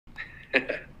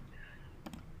Are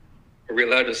we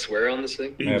allowed to swear on this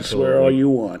thing? You can swear all you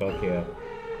want. Fuck yeah.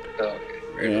 Oh, okay.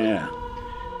 Right Yeah.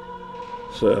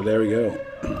 So there we go.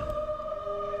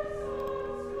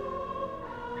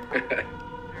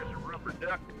 There's a rubber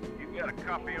duck. You got a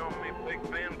copy on me,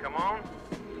 Big Ben? Come on.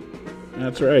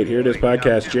 That's right. Here it is,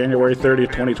 podcast, January 30th,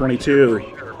 2022.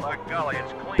 By golly,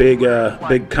 it's clean.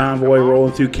 Big convoy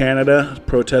rolling through Canada,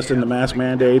 protesting the mask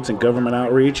mandates and government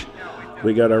outreach.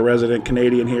 We got our resident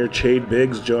Canadian here, Chade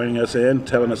Biggs, joining us in,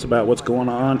 telling us about what's going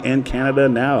on in Canada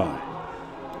now.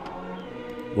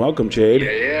 Welcome, Chade.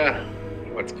 Yeah.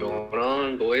 What's going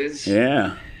on, boys?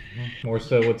 Yeah. More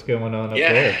so what's going on up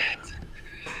Yeah. there.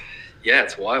 Yeah,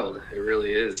 it's wild. It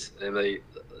really is. I mean,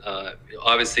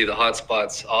 obviously the hot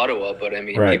spot's Ottawa, but I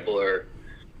mean, Right. people are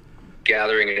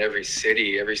gathering in every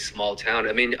city, every small town.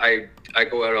 I mean, I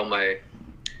go out on my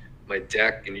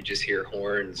deck and you just hear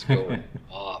horns going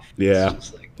off. Yeah. It's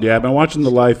just like, Yeah, I've been watching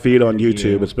the live feed on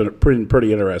YouTube. Yeah. It's been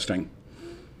pretty interesting.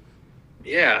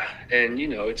 yeah, and you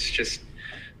know, it's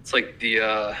like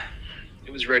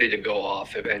it was ready to go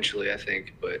off eventually, I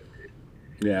think, but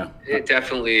Yeah. it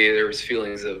definitely, there was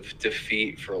feelings of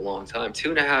defeat for a long time.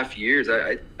 2.5 years.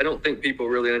 I don't think people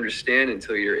really understand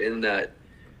until you're in that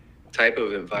type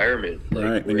of environment. Like,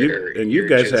 Right. And where you you're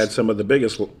guys just- had some of the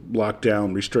biggest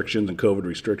lockdown restrictions and COVID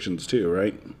restrictions too,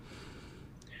 right?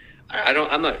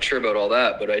 I'm not sure about all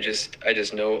that, but I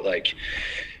just know, like,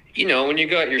 you know, when you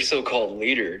got your so-called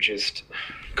leader just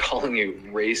calling you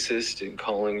racist and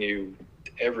calling you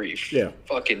every Yeah.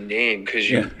 fucking name because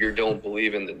you don't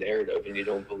believe in the narrative and you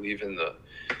don't believe in the,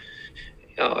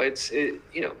 you know,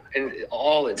 you know, and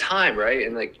all the time, right?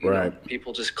 And like, you know, Right.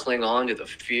 people just cling on to the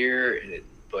fear and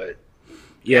but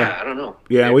Yeah. I don't know.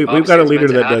 Yeah, we've Obviously got a it's leader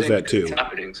meant to that does happen that 'cause too. It's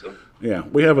happening, so Yeah,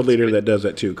 we have a leader that does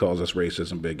that too, calls us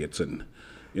racists and bigots and,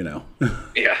 you know.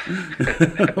 yeah.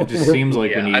 It just seems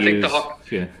like when you I think use...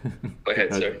 the Go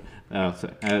ahead, sir.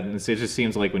 It just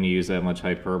seems like when you use that much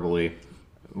hyperbole,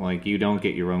 like you don't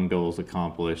get your own goals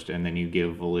accomplished, and then you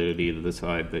give validity to the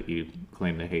side that you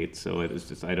claim to hate. So it is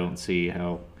just, I don't see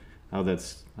how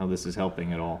this is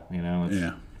helping at all. You know,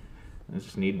 Yeah. it's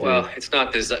just need to. Well, it's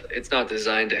not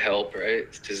designed to help, right?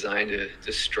 It's designed to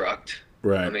destruct.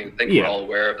 Right. I mean, I think Yeah. we're all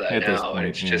aware of that At this now, point, and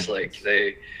it's yeah. just like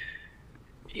they,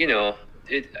 you know,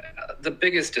 the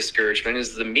biggest discouragement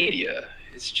is the media.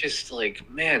 It's just like,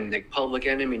 man, like public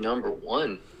enemy number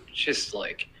one. It's just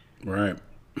like, Right.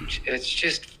 it's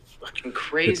just fucking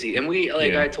crazy. And we,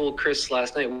 like Yeah. I told Chris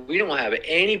last night, we don't have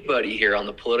anybody here on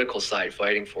the political side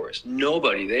fighting for us.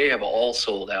 Nobody. They have all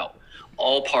sold out.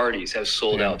 All parties have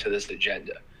sold Yeah. out to this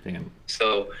agenda. Damn.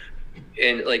 So,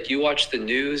 and like you watch the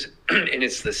news and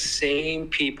it's the same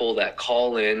people that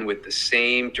call in with the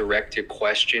same directed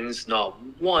questions. Not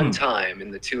one time in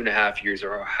the 2.5 years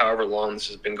or however long this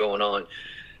has been going on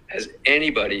has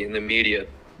anybody in the media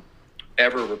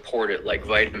ever reported like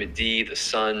vitamin D, the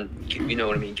sun, you know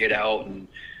what I mean, get out, and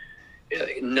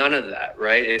none of that,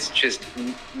 right? It's just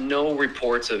no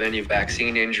reports of any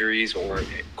vaccine injuries or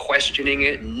questioning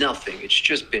it, nothing. It's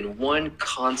just been one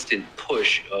constant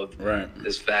push of Right.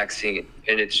 this vaccine.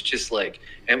 And it's just like,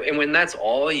 and when that's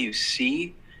all you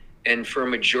see, and for a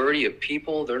majority of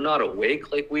people, they're not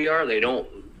awake like we are. They don't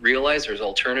realize there's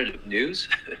alternative news.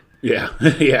 Yeah.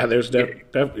 Yeah, there's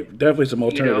definitely some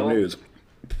alternative news.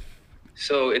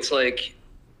 So it's like,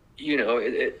 you know,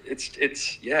 it's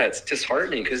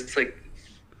disheartening because it's like,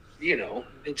 you know,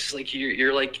 it's like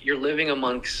you're living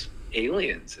amongst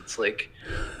aliens. It's like,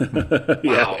 Yeah,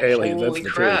 wow, aliens, that's holy the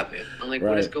crap, truth. man. I'm like, Right.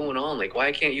 what is going on? Like,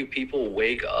 why can't you people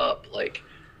wake up? Like,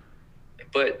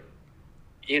 but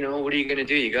you know, what are you gonna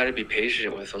do? You got to be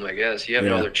patient with them, I guess. You have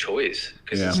no Yeah. other choice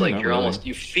because Yeah. it's like Not you're really.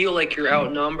 you feel like you're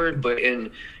outnumbered, but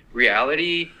in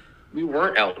reality, we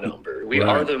weren't outnumbered. We Right.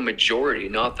 are the majority,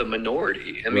 not the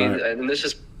minority. I mean, Right. and this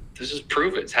is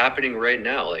proven. It's happening right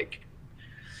now. Like,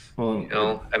 Well, you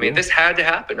know, I mean, this had to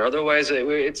happen. Otherwise, it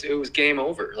was game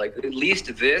over. Like, at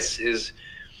least this is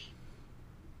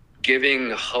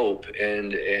giving hope,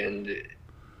 and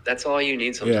that's all you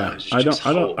need sometimes. Yeah. is just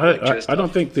hope. Like, just I don't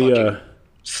a think fucking the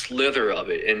slither of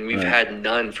it, and we've Right. had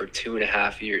none for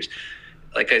 2.5 years.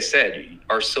 Like I said,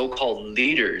 our so-called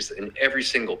leaders in every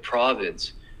single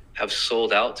province have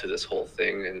sold out to this whole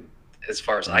thing, and as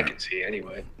far as I can see,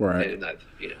 anyway. Right. And that,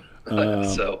 you know,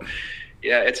 so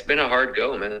yeah, it's been a hard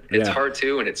go, man. It's Yeah. hard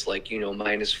too, and it's like, you know,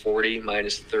 -40,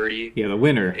 -30. yeah, the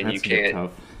winter. And That's you a bit can't-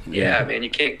 tough. Yeah, man, you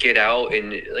can't get out,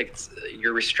 and like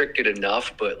you're restricted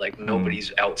enough, but like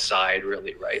nobody's outside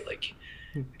really, right? Like,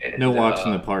 and, No walks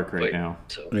in the park right but- now.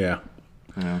 So yeah.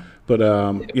 Yeah. But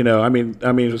you know, I mean,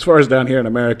 as far as down here in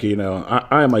America, you know,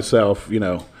 I myself, you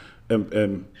know,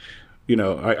 am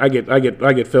I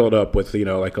get filled up with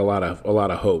like a lot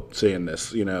of hope seeing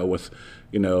this. With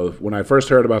when I first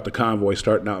heard about the convoy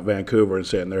starting out in Vancouver and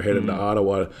saying they're heading to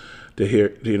Ottawa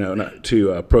to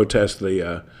to protest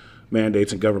the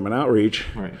mandates and government outreach.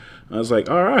 Right. I was like,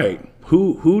 all right,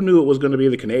 who knew it was going to be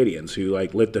the Canadians who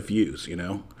like lit the fuse?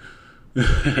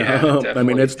 Yeah, I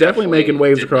mean, it's definitely making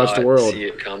waves across the world. See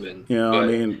it coming. I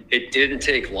mean, it didn't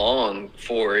take long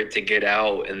for it to get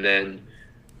out, and then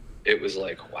it was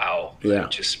like, wow, yeah,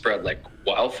 it just spread like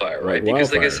wildfire, right? Like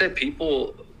because, wildfire. like I said,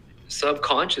 people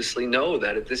subconsciously know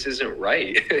that this isn't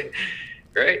right,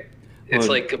 right? It's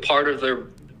like a part of their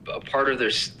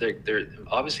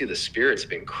obviously the spirit's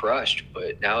been crushed,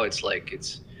 but now it's like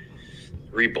it's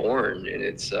reborn, and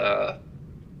it's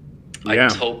I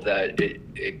just hope that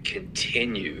it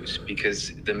continues,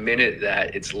 because the minute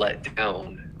that it's let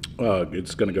down,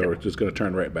 it's going to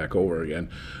turn right back over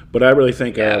again. But I really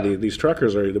think these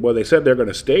truckers they said they're going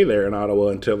to stay there in Ottawa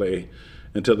until they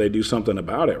do something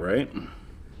about it, right?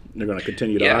 They're going to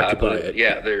continue to occupy it.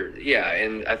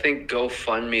 And I think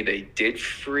GoFundMe, they did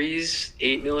freeze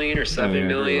 8 million or 7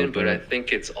 million, but I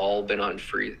think it's all been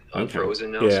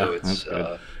unfrozen now. Yeah, so it's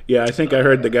I think I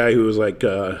heard the guy who was like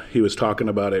he was talking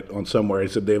about it on somewhere. He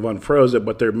said they've unfroze it,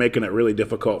 but they're making it really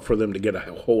difficult for them to get a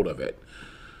hold of it.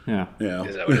 Yeah.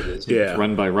 Is that what it is? Yeah. It's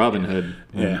run by Robin Hood.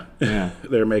 Yeah.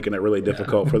 They're making it really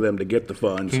difficult for them to get the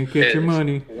funds. Can't get your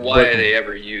money. Why they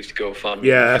ever used GoFundMe?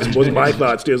 Yeah, that was my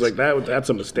thoughts too. It was like that's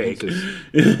a mistake.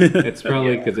 It's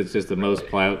probably because it's just the most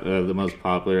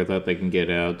popular that they can get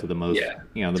out to the most,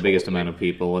 the biggest amount of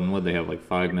people. And what they have, like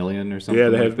 5 million or something. Yeah,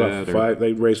 they have about five.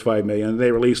 They raised 5 million.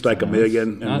 They released like $1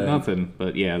 million. Not nothing,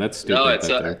 but that's stupid. No,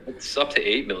 it's up to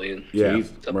 8 million. Yeah,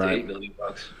 it's up to $8 million.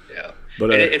 Yeah.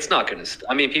 But it's not going to.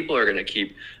 I mean, people are going to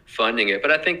keep funding it,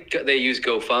 but I think they use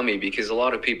GoFundMe because a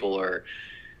lot of people are,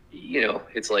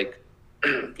 it's like,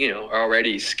 are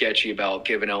already sketchy about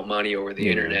giving out money over the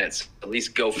internet. So at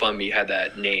least GoFundMe had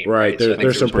that name. Right. So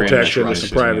there's some protection, there's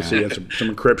some privacy, and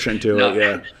some encryption to it.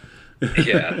 Yeah.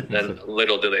 Yeah, then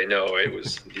little do they know it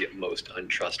was the most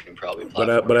untrusting probably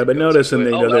platform. But I've been noticing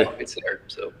it's there.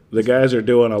 So the guys are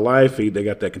doing a live feed. They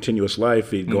got that continuous live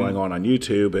feed going on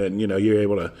YouTube, and you're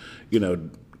able to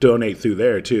donate through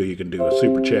there too. You can do a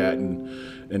super chat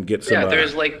and get some. Yeah,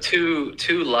 there's like two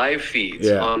live feeds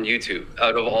on YouTube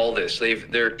out of all this.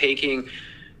 They're taking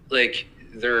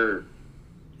they're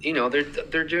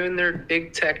doing their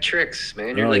big tech tricks,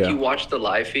 man. You watch the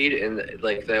live feed and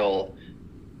like they'll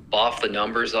off the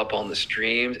numbers up on the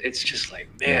streams. It's just like,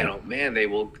 man, they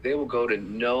will go to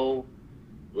no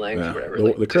length,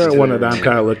 whatever. The current one that I'm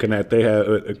kind of looking at, they have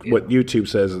what YouTube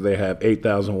says is they have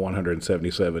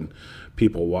 8,177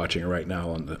 people watching right now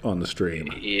on the stream.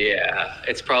 Yeah,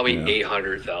 it's probably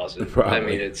 800,000. I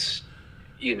mean, it's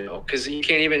because you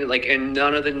can't even and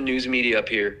none of the news media up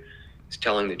here is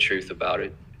telling the truth about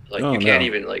it. You can't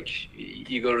even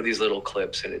you go to these little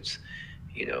clips and it's.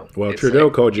 Well, Trudeau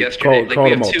called them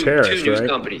all terrorists, two news right?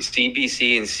 companies,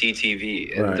 CBC and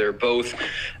CTV, and right. They're both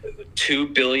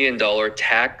 $2 billion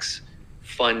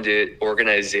tax-funded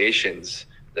organizations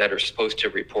that are supposed to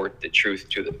report the truth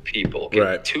to the people. Okay?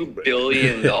 Right. $2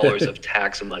 billion of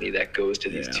tax money that goes to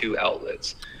these two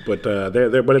outlets. But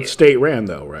but it's state ran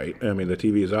though, right? I mean, the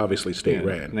TV is obviously state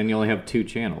ran. And then you only have 2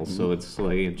 channels, so it's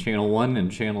like Channel 1 and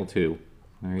Channel 2.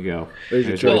 There you go.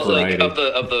 There's your well,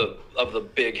 of the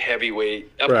big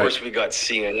heavyweight. Of course, we got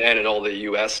CNN and all the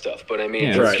U.S. stuff, but I mean,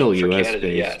 it's still for U.S. Canada,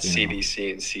 based.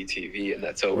 CBC and CTV, and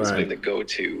that's always been the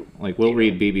go-to. We'll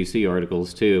read BBC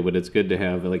articles too, but it's good to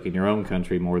have in your own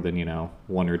country more than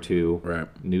 1 or 2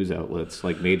 news outlets,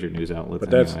 like major news outlets. But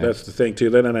that's the thing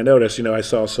too. Then I noticed, I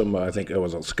saw some. I think it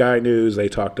was on Sky News. They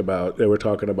were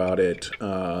talking about it.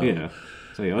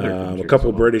 A couple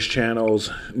of British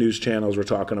news channels were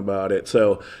talking about it.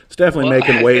 So it's definitely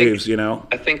making waves,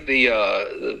 I think the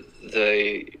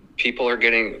people are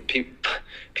getting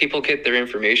people get their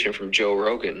information from Joe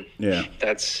Rogan. Yeah,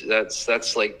 that's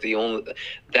like the only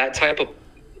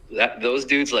those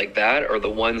dudes like that are the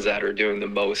ones that are doing the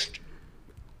most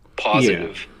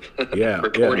positive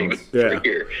reporting for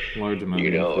here. Large amount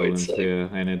of influence,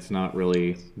 and it's not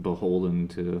really beholden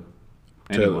to.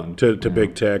 To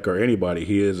big tech or anybody.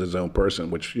 He is his own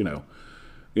person, which I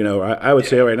would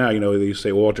say right now, you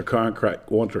say Walter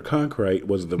Cronkite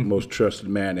was the most trusted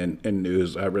man in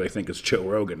news. I really think it's Joe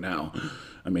Rogan now.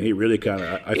 I mean, he really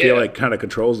I feel like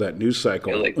controls that news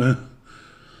cycle. Elon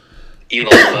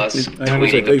Musk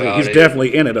he's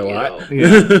definitely in it a lot.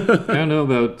 I don't know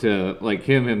about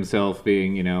him himself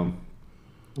being,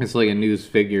 it's like a news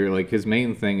figure. Like his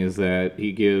main thing is that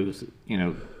he gives,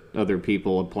 other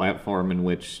people a platform in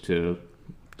which to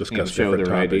discuss show different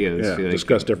their topics. ideas. Yeah, Like,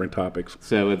 discuss different topics.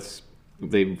 So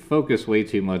they focus way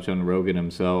too much on Rogan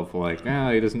himself. Like,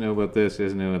 he doesn't know about this, he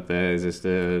doesn't know about that. He's just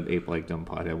a ape-like dumb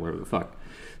pothead, whatever the fuck.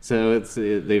 So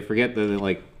they forget that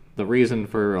like the reason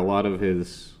for a lot of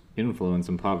his influence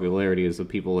and popularity is the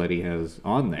people that he has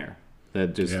on there.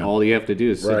 That just all you have to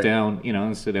do is sit down,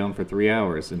 sit down for 3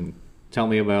 hours and tell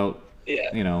me about,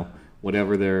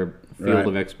 whatever their field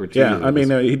of expertise is. I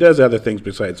mean, he does other things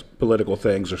besides political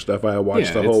things or stuff. I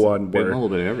watched the whole one where a little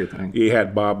bit of everything. He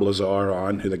had Bob Lazar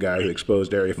on, the guy who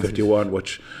exposed Area 51,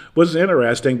 which was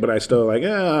interesting, but I still I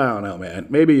don't know, man.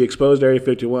 Maybe you exposed Area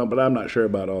 51, but I'm not sure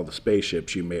about all the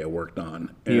spaceships you may have worked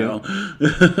on, you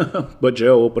know. But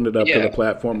Joe opened it up to the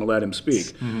platform and let him speak.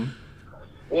 Mm-hmm.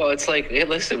 Well, it's like, hey,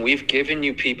 listen, we've given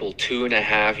you people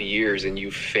 2.5 years and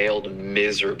you failed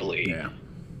miserably. Yeah.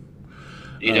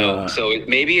 So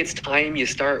maybe it's time we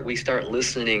start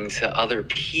listening to other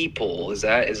people. Is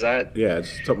that? Yeah,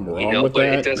 it's something wrong with but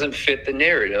that. it doesn't fit the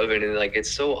narrative, and it's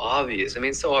so obvious. I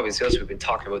mean, it's so obvious to us. We've been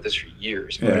talking about this for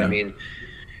years, but I mean,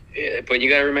 but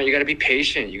you got to remember, you got to be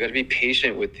patient. You got to be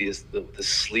patient with the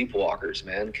sleepwalkers,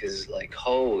 man, because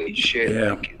holy shit,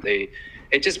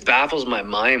 it just baffles my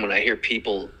mind when I hear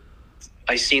people.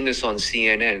 I seen this on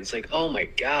CNN. It's like, oh my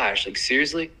gosh,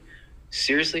 seriously,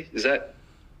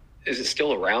 is it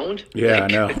still around? Yeah, I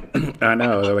know. I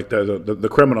know. They're like the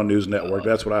criminal news network.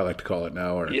 That's what I like to call it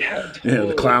now. Or totally.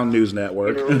 The clown news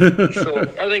network. So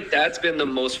I think that's been the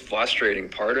most frustrating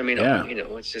part. I mean,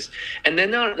 it's just, and then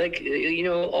now,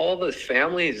 all the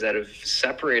families that have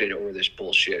separated over this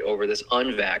bullshit, over this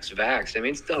unvaxxed vax. I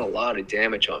mean, it's done a lot of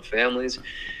damage on families.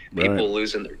 People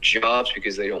losing their jobs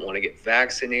because they don't want to get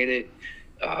vaccinated.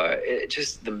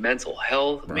 Just the mental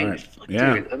health. I mean,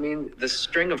 dude, I mean, the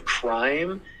string of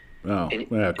crime. Oh,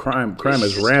 crime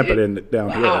is rampant down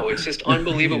here. Wow, it's just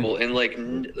unbelievable. And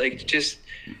and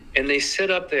they sit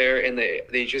up there and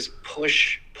they just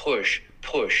push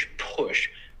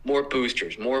more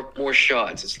boosters, more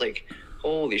shots. It's like,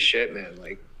 holy shit, man.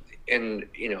 I don't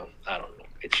know.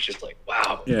 It's just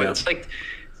wow. Yeah. But it's like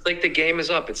the game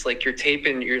is up. It's like you're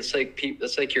taping. It's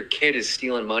like your kid is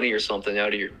stealing money or something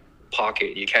out of your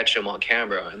pocket. You catch him on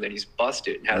camera, and then he's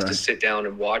busted and has to sit down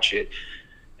and watch it.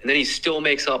 And then he still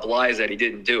makes up lies that he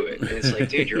didn't do it. And it's like,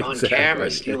 dude, you're on camera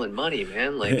stealing money,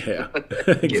 man.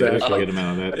 Exactly. Get him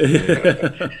out of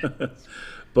that.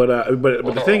 But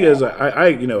the thing is,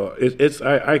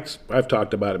 I've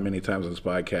talked about it many times on this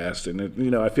podcast,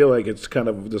 and I feel like it's kind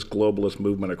of this globalist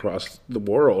movement across the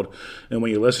world. And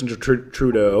when you listen to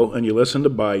Trudeau, and you listen to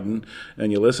Biden,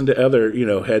 and you listen to other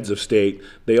heads of state,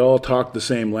 they all talk the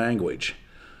same language.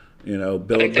 Build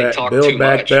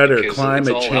back better,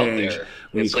 climate change.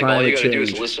 It's like all you got to do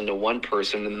is listen to one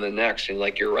person and the next, and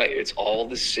you're right. It's all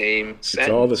the same sentence. It's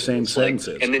all the same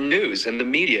sentences. And the news and the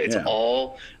media, it's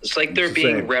like they're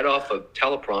being read off a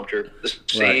teleprompter, the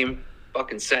same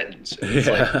fucking sentence. It's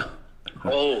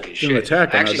holy shit. An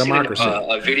attack on our democracy.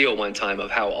 democracy. A video one time of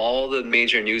how all the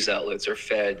major news outlets are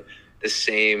fed the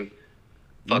same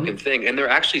fucking thing, and they're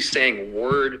actually saying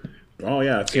word. Oh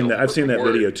yeah, I've seen that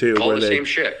video too. All the same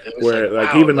shit.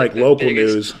 Where even local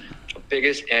news.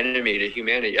 Biggest enemy to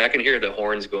humanity. I can hear the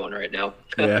horns going right now.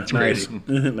 Yeah, it's crazy.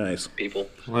 Nice. People.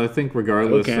 Well, I think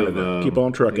regardless of keep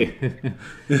on trucking.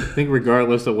 I think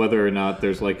regardless of whether or not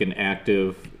there's an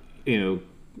active,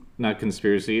 not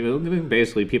conspiracy,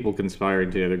 basically people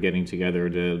conspiring together, getting together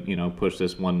to push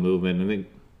this one movement. I think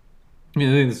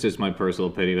it's just my personal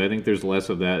opinion. I think there's less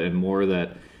of that and more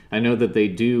that I know that they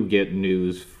do get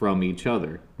news from each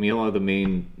other. I mean, a lot of the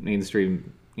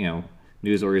mainstream,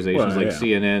 news organizations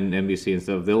CNN, NBC and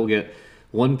stuff, they'll get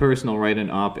one person will write an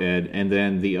op-ed and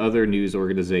then the other news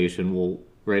organization will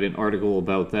write an article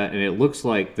about that, and it looks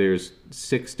like there's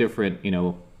 6 different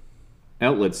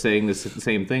outlets saying the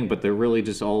same thing, but they're really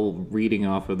just all reading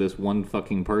off of this one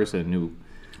fucking person who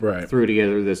threw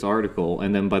together this article,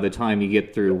 and then by the time you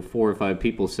get through 4 or 5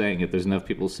 people saying it, there's enough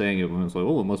people saying it and it's like,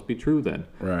 it must be true then.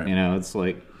 It's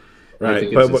like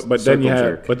right, but then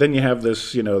you have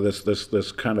this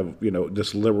this kind of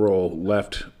this liberal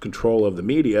left control of the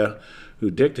media who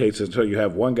dictates it. So you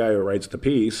have one guy who writes the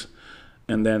piece,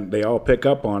 and then they all pick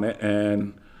up on it,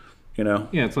 and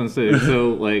it's what I'm saying.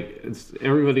 So it's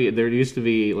everybody. There used to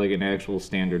be an actual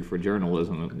standard for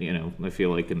journalism. I feel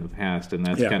like in the past, and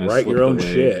that's kind of write your own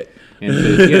away. shit. And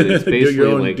it's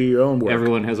basically do your own work.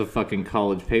 Everyone has a fucking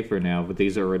college paper now, but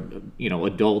these are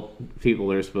adult people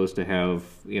that are supposed to have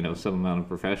some amount of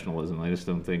professionalism. I just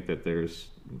don't think that there's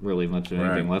really much of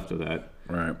anything left of that.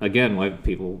 Right. Again, why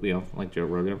people like Joe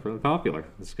Rogan are really popular.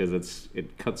 It's because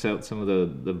it cuts out some of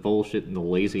the bullshit and the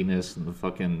laziness and the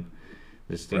fucking.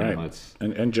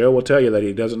 And Joe will tell you that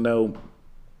he doesn't know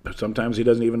sometimes he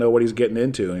doesn't even know what he's getting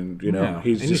into, and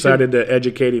he's And decided to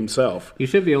educate himself. You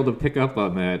should be able to pick up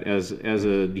on that as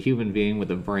a human being with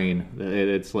a brain.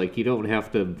 It's like you don't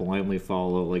have to blindly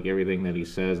follow like everything that he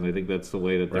says, and I think that's the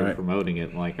way that they're promoting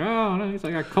it. Like, oh no, he's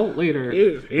like a cult leader.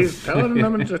 He's telling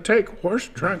them to take horse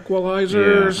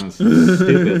tranquilizers. Yeah, it's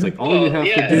stupid. It's like all you have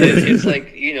to do. It's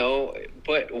like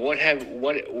but what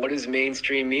has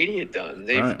mainstream media done?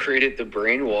 They've created the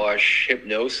brainwash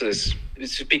hypnosis.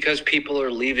 It's because people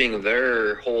are leaving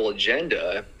their whole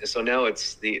agenda, so now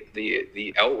it's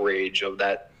the outrage of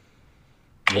that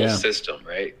whole system,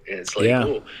 right? And it's like,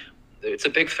 oh, it's a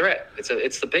big threat.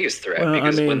 It's the biggest threat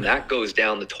because when that goes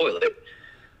down the toilet,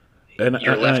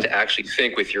 you're left to actually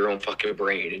think with your own fucking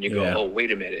brain, and you go, oh,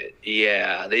 wait a minute.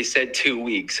 Yeah, they said 2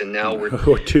 weeks, and now we're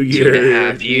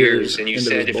 2.5 years. And you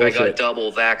said if I got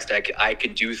double vaxxed, I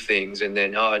could do things. And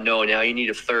then, oh, no, now you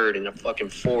need a third and a fucking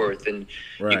fourth. And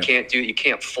you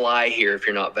can't fly here if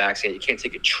you're not vaccinated. You can't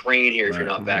take a train here if you're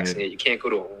not vaccinated. You can't go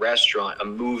to a restaurant, a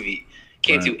movie. You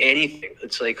can't do anything.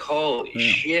 It's like, holy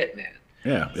shit, man.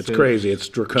 Yeah, it's crazy. It's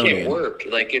draconian. It can't work.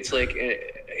 Like, it's like,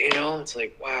 it's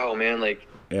like, wow, man, like,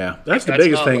 yeah, that's the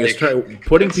biggest thing is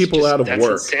putting people out of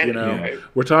work. Insanity,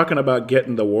 We're talking about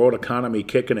getting the world economy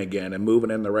kicking again and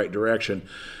moving in the right direction,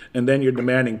 and then you're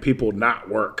demanding people not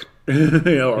work,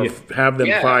 or have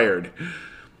them fired.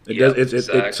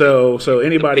 So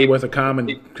anybody with a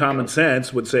common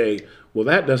sense would say, well,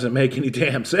 that doesn't make any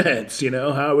damn sense.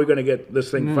 How are we going to get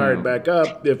this thing fired back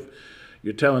up if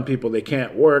you're telling people they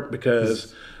can't work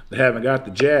because they haven't got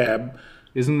the jab?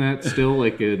 Isn't that still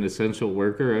like an essential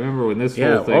worker? I remember when this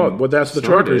whole thing that's the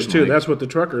truckers too. That's what the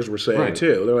truckers were saying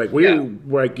too. They're like,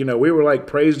 we were like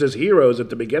praised as heroes at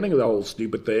the beginning of the whole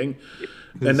stupid thing,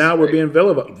 and now we're being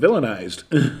villainized.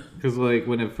 Because like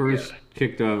when it first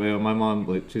kicked off, my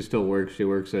mom, she still works. She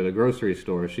works at a grocery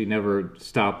store. She never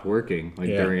stopped working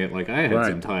during it. Like I had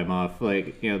some time off.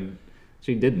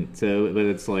 She didn't. So, but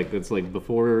it's like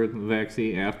before the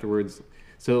vaccine, afterwards.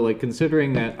 So,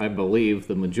 considering that I believe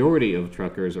the majority of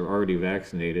truckers are already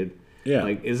vaccinated,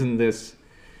 isn't this,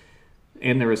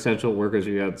 and they're essential workers,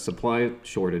 you got supply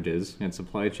shortages and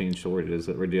supply chain shortages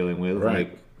that we're dealing with,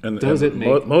 right. Does it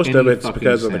make most of it's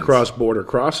because sense? of the cross-border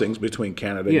crossings between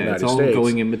Canada and the United States. Yeah, it's all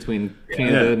going in between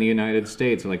Canada and the United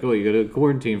States. Like, oh, you got to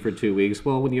quarantine for 2 weeks.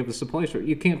 Well, when you have a supply shortage,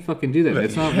 you can't fucking do that.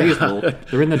 It's not reasonable.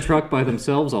 They're in the truck by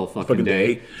themselves all fucking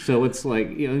day. So it's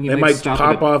like, you might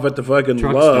pop off at the fucking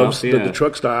Loves, the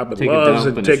truck stop at Loves,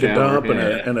 and take a dump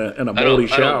and a moldy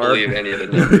shower. I don't believe any of the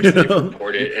numbers they've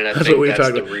reported, and I think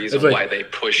that's the reason why they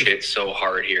push it so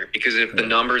hard here. Because if the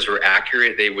numbers were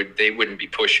accurate, they wouldn't be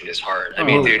pushing as hard. I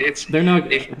mean, dude, they're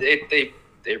not.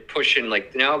 They're pushing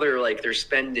now. They're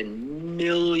spending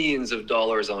millions of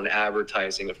dollars on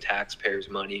advertising of taxpayers'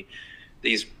 money.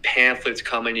 These pamphlets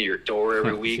coming to your door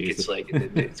every week. Jesus. It's like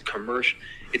it's commercial.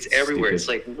 It's everywhere.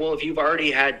 Stupid. It's like, well, if you've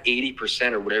already had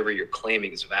 80% or whatever you're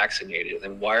claiming is vaccinated,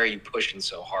 then why are you pushing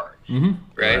so hard? Mm-hmm.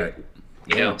 Right?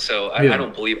 So I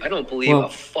don't believe a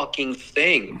fucking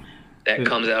thing that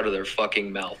comes out of their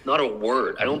fucking mouth. Not a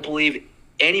word. I don't believe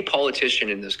any politician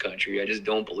in this country. I just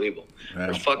don't believe them. Yeah.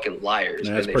 They're fucking liars.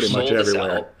 That's and pretty they've much sold us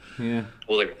everywhere. out. Yeah.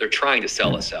 Well, they're trying to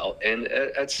sell us out, and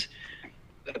that's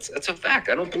a fact.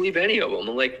 I don't believe any of them.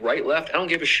 Like right, left, I don't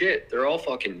give a shit. They're all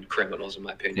fucking criminals, in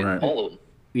my opinion. Right. All of them.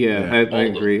 Yeah, I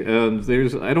agree.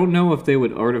 I don't know if they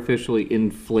would artificially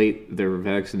inflate their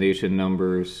vaccination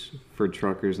numbers for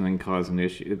truckers and then cause an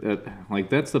issue.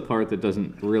 That's the part that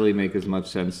doesn't really make as much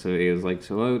sense to me. Is like,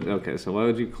 so why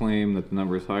would you claim that the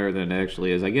number is higher than it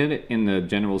actually is? I get it in the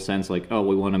general sense, like, oh,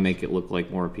 we want to make it look like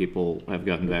more people have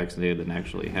gotten vaccinated than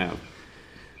actually have.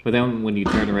 But then when you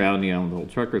turn around, the whole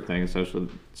trucker thing, especially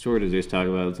sort of just talk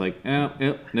about, it's like,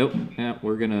 nope,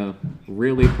 we're going to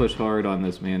really push hard on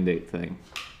this mandate thing,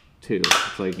 too.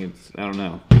 It's like, I don't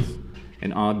know, it's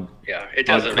an odd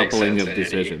coupling of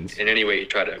decisions. In any way you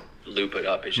try to loop it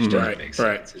up, it just doesn't make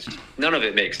sense. It's just, none of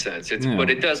it makes sense.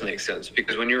 But it does make sense,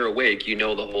 because when you're awake, you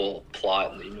know the whole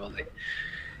plot, and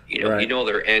you know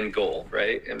their end goal,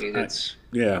 right? I mean, it's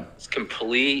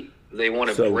complete. They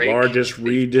want to break the largest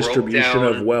redistribution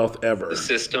of wealth ever. The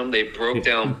system. They broke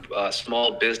down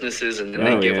small businesses, and then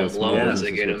they give them loans.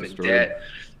 They get them in debt.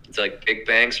 It's like big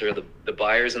banks are the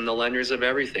buyers and the lenders of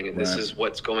everything, and this is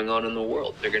what's going on in the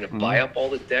world. They're going to buy up all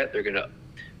the debt. They're going to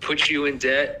put you in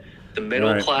debt. The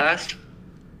middle class.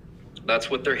 That's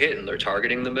what they're hitting. They're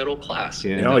targeting the middle class.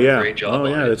 Yeah. Great job.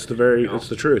 It's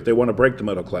the truth. They want to break the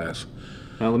middle class.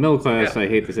 Well, the middle class, I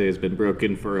hate to say, has been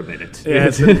broken for a minute. Yeah,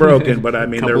 it's been broken, but I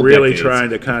mean, they're really decades. trying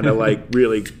to kind of like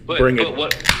really bring it.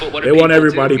 What They want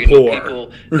everybody poor.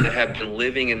 People that have been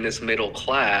living in this middle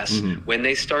class, when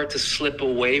they start to slip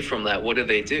away from that, what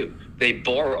do? They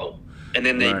borrow, and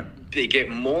then they get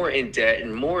more in debt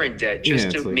and more in debt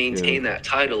just to maintain that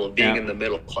title of being in the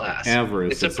middle class.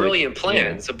 Avarice. It's a brilliant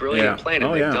plan. It's a brilliant plan,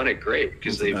 and they've done it great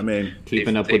because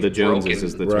keeping up with the Joneses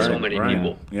is the term. So many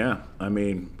people. Yeah, I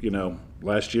mean,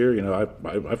 last year,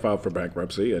 I filed for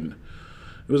bankruptcy, and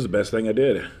it was the best thing I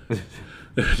did.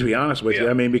 To be honest with you,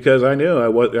 I mean, because I knew I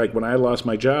was like when I lost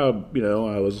my job,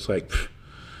 I was just like,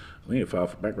 we need to file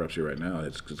for bankruptcy right now.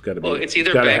 It's got to be. Well, it's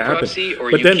either bankruptcy or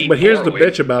but here's the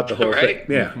bitch about the whole right?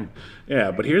 thing.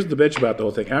 Yeah. But here's the bitch about the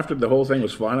whole thing. After the whole thing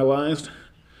was finalized,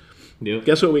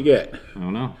 guess what we get? I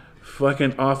don't know.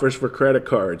 Fucking offers for credit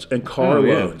cards and car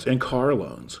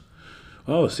loans.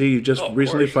 Oh, see, you just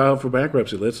recently filed for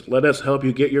bankruptcy. Let us help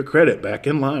you get your credit back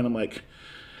in line. I'm like,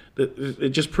 it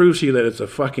just proves to you that it's a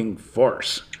fucking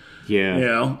farce.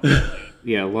 Yeah.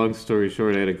 Yeah, long story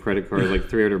short, I had a credit card, like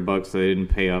 $300 that I didn't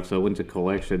pay off, so I went to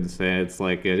collections, and it's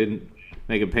like I didn't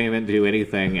make a payment, do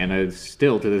anything, and I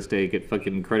still, to this day, get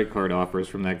fucking credit card offers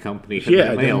from that company in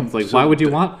the mail. It's like, why would you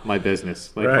want my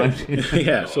business? Like,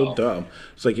 right. So dumb.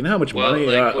 It's like, you know how much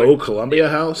money I owe Columbia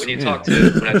House? When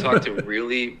I talk to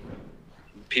really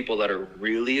people that are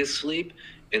really asleep,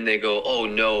 and they go, oh,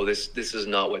 no, this is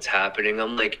not what's happening.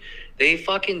 I'm like, they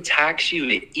fucking tax you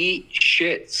to eat,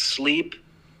 shit, sleep.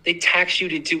 They tax you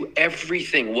to do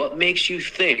everything. What makes you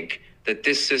think that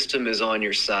this system is on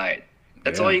your side?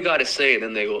 That's all you got to say. And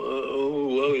then they go, oh,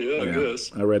 well, I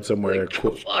guess. I read somewhere.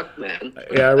 Fuck, man.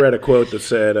 I read a quote that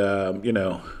said, I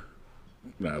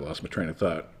lost my train of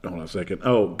thought. Hold on a second.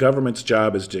 Oh, government's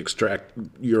job is to extract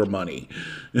your money.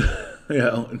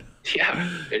 Yeah,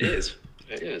 it is.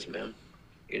 It is, man.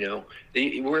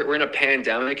 We're in a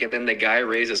pandemic, and then the guy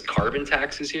raises carbon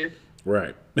taxes here.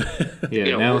 Right.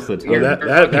 Now's the time.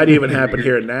 That even happened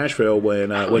here in Nashville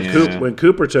when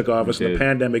Cooper took office and the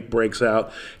pandemic breaks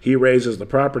out. He raises the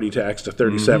property tax to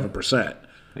 37%.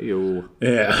 Yeah,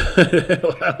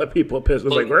 a lot of people pissed.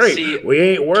 It's like, great, we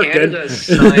ain't working. Canada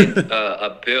signed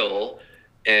a bill,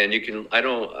 and you can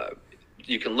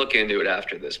look into it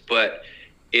after this, but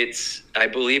I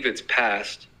believe it's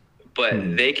passed,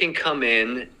 but they can come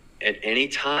in at any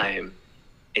time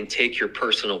and take your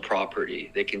personal property.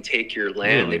 They can take your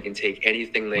land. Really? They can take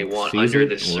anything they want under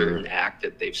this certain act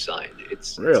that they've signed.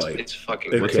 It's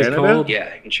fucking What's it called?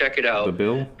 Yeah, you can check it out. The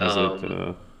bill?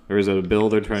 Or is it a bill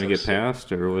they're trying to get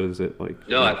passed, or what is it like?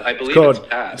 No, I believe it's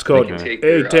passed. It's called,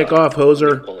 take off,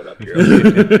 hoser. Pull it up here.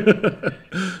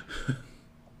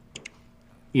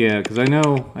 Yeah, because I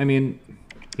know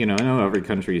every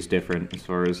country is different as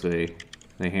far as they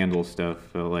handle stuff.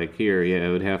 So like here, it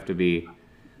would have to be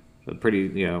a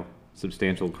pretty,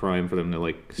 substantial crime for them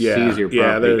to seize your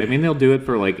property. I mean, they'll do it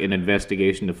for an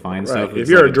investigation to find stuff. If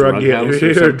you're a drug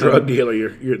dealer,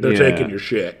 they're taking your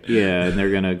shit. Yeah, and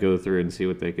they're gonna go through and see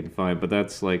what they can find. But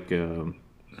that's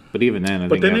but even then,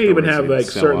 but then they even have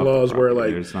certain laws where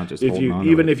it's not just if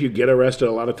you get arrested,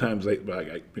 a lot of times I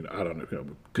don't know,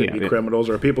 could be criminals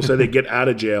or people say they get out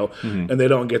of jail and they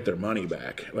don't get their money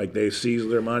back. Like they seize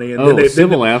their money and then they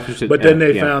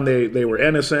found they were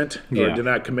innocent or did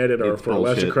not commit it or for a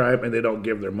lesser crime and they don't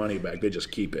give their money back. They just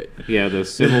keep it. Yeah, the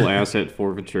civil asset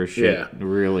forfeiture shit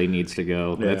really needs to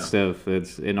go. Yeah. That stuff.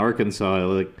 It's in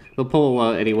Arkansas. They'll pull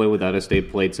anyone with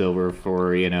out-of-state plates over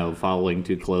for following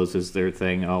too close is their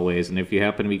thing always. And if you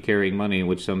happen to be carrying money,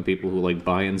 which some people who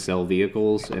buy and sell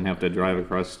vehicles and have to drive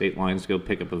across state lines to go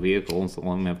pick up a vehicle, and so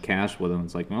long have cash with them,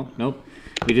 it's like, well, nope,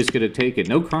 you're just gonna take it.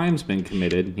 No crime's been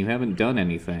committed. You haven't done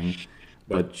anything.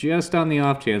 But just on the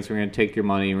off chance, we're going to take your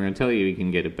money. We're going to tell you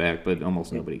can get it back, but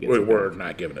almost nobody gets it back. We're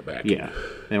not giving it back. Yeah.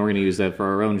 Then we're going to use that for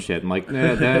our own shit. I'm like,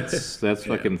 nah, that's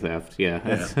fucking theft.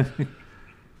 Yeah.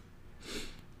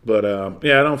 But, I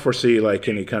don't foresee,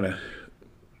 any kind of...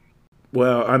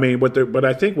 Well, I mean, but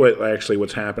I think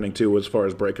what's happening too, as far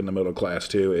as breaking the middle class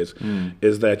too,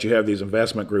 is that you have these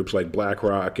investment groups like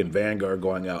BlackRock and Vanguard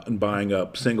going out and buying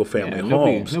up single family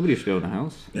homes. Nobody should own a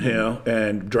house.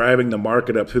 And driving the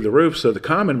market up through the roof, so the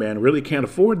common man really can't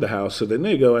afford the house. So then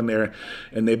they go in there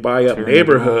and they buy up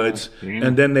neighborhoods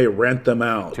and then they rent them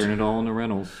out. Turn it all into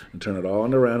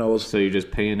rentals. So you're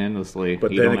just paying endlessly.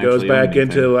 But then it goes back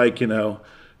into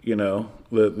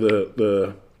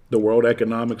the World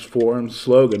Economics Forum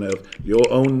slogan of "You'll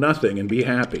own nothing and be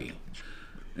happy."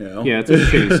 Yeah, it's a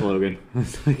shitty slogan.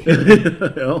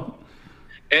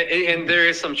 And there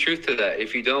is some truth to that.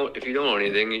 If you don't own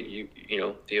anything,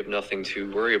 you have nothing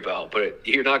to worry about. But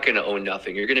you're not going to own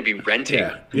nothing. You're going to be renting.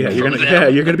 You're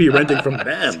gonna be renting from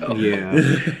them. So, Yeah,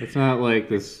 it's not like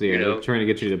this. Yeah, You know? trying to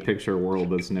get you to picture a world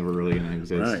that's never really going to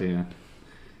exist. Right. Yeah.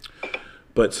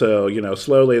 But so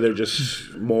slowly they're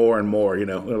just more and more.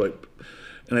 They're like,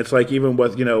 and it's like even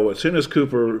with as soon as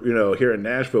Cooper here in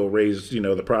Nashville raised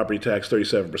the property tax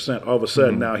 37%, all of a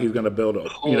sudden now he's going to build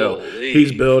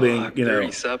he's building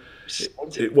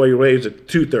 37%. well, he raised it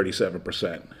to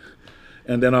 37%.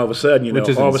 And then all of a sudden, Which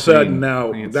is all of a sudden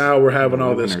insane. now we're having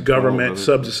all 11 this or 12 government of it.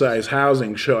 subsidized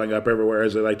housing showing up everywhere,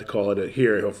 as they like to call it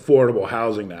here, affordable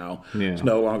housing now. Yeah. It's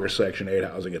no longer Section 8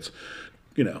 housing. It's,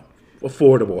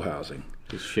 affordable housing.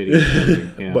 Just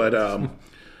shitty. Yeah. But,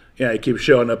 it keeps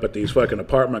showing up at these fucking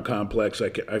apartment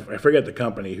complexes. I forget the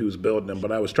company who's building them,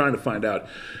 but I was trying to find out,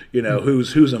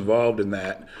 who's involved in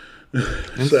that.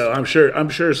 So I'm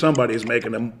sure somebody's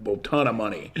making a ton of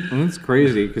money. And it's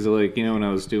crazy because, when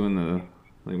I was doing the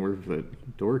work for the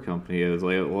door company, it was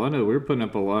like we were putting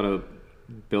up a lot of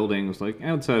buildings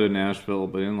outside of Nashville,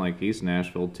 but in East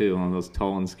Nashville too, on those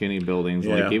tall and skinny buildings.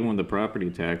 Yeah. Even with the property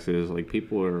taxes,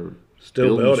 people are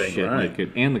Still building, shit,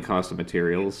 right? And the cost of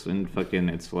materials, and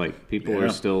it's people are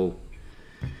still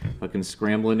fucking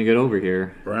scrambling to get over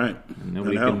here. Right. And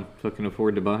nobody can fucking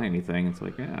afford to buy anything. It's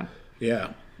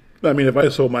Yeah. I mean, if I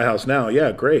sold my house now,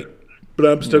 great. But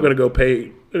I'm still going to go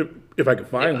pay, if I can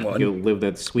find one, you'll live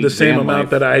that sweet the same van amount life.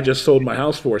 that I just sold my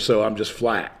house for, so I'm just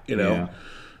flat, Yeah.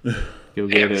 You'll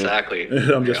Yeah, get exactly.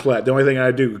 I'm just flat. The only thing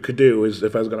I could do is,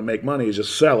 if I was going to make money, is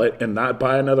just sell it and not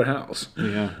buy another house.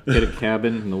 get a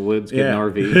cabin in the woods, get an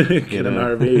RV. Get an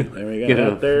RV. There we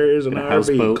go. There's an get a RV,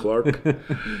 houseboat. Clark.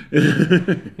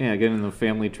 Get in the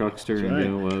family truckster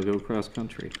and go cross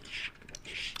country.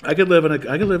 I could live in an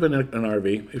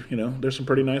RV. There's some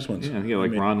pretty nice ones. Yeah,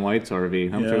 Ron White's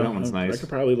RV. I'm sure that one's nice. I could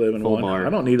probably live in Full one. bar.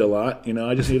 I don't need a lot.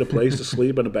 I just need a place to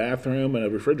sleep and a bathroom and a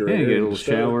refrigerator. Yeah, you get a and little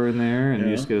stove. shower in there, and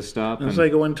you just get to stop. It's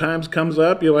like when times comes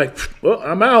up, you're like, well,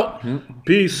 I'm out.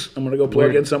 Peace. I'm going to go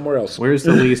plug in somewhere else. Where's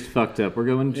the least fucked up? We're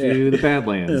going to the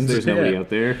Badlands. There's nobody out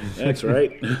there. That's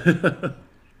right.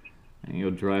 And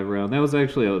you'll drive around. That was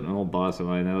actually an old boss of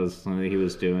mine. That was something that he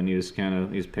was doing. He was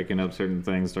picking up certain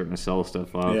things, starting to sell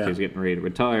stuff off. Yeah. He was getting ready to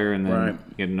retire, and then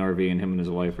get an RV, and him and his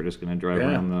wife are just going to drive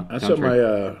around the That's country.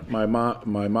 what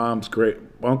my mom's great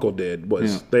uncle did.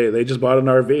 Was they just bought an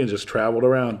RV and just traveled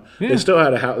around. Yeah. They still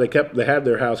had a house. They had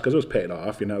their house because it was paid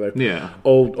off. They're Yeah.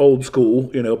 old school.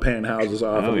 Paying houses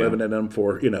off and yeah. living in them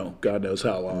for God knows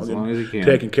how long. As long as you can.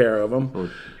 Taking care of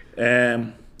them,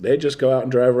 and they just go out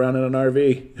and drive around in an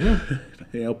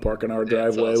RV. Park in our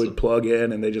driveway. awesome. We'd plug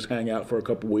in, and they just hang out for a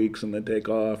couple weeks and then take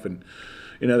off. And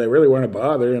they really weren't a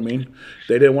bother. I mean,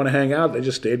 they didn't want to hang out. They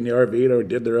just stayed in the RV or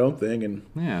did their own thing. And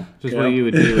Just what you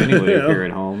would do anyway if know. you're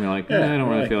at home. You're like, I don't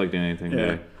really feel like doing anything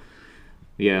today.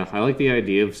 Yeah, I like the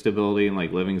idea of stability and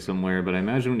living somewhere, but I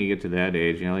imagine when you get to that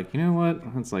age, you're like, you know what?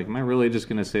 It's like, am I really just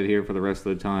going to sit here for the rest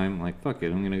of the time? Fuck it,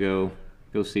 I'm going to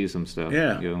go see some stuff.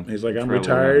 yeah, he's like, I'm travel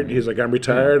retired. around. He's like, I'm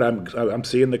retired. I'm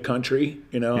seeing the country.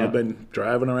 I've been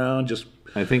driving around, just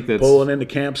I think that's pulling into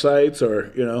campsites,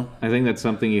 or I think that's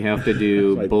something you have to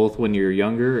do both when you're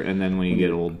younger and then when you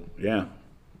get old. Yeah,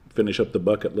 finish up the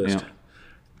bucket list. Yeah.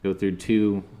 Go through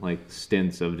 2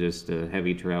 stints of just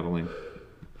heavy traveling,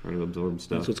 try to absorb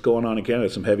stuff. That's what's going on in Canada.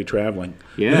 Some heavy traveling.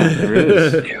 Yeah, there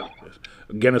is. Yeah.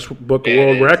 Guinness Book of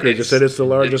World Records. It said it's the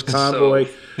largest it's convoy.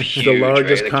 so It's the huge,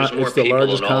 largest. right? There's more It's the people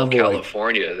largest in all of convoy.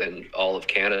 California than all of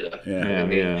Canada. Yeah.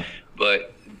 Yeah.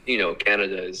 But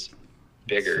Canada is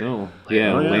bigger. So, Oh,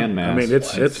 yeah. landmass. I mean,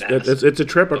 it's a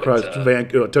trip across But,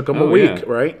 Vancouver. It took them a oh, week, yeah.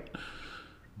 right?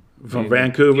 From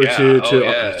Vancouver Yeah,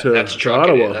 to that's to trucking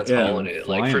Ottawa. it. That's yeah. hauling it.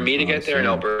 Flying For me to get across, there in yeah.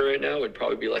 Alberta right now would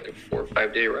probably be a 4 or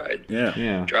 5 day ride.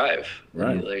 Yeah. Drive.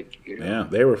 Right. Yeah,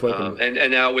 they were fucking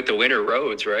and now with the winter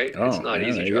roads, right? Oh, it's not yeah,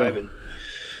 easy there you go. driving.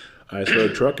 ice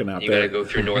road trucking out You got there. to go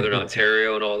through northern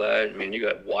Ontario and all that. I mean, you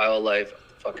got wildlife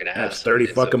fucking ass. That's 30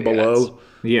 So, fucking yeah, below.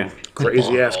 Yeah.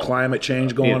 Crazy ass Oh. climate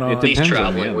change going It on. At least Depends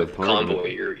on traveling with part of convoy,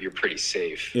 it. you're pretty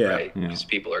safe, Yeah. right? Yeah. Because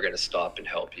people are going to stop and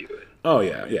help you. Oh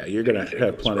yeah, you're gonna Anything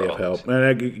have goes plenty of wrong. help,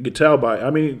 and you can tell by. I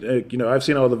mean, I've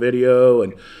seen all the video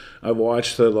and I've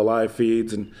watched the live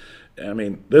feeds, and I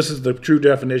mean, this is the true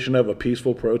definition of a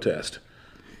peaceful protest.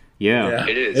 Yeah.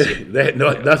 It is.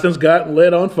 Nothing's gotten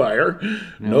lit on fire.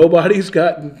 Nobody's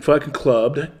gotten fucking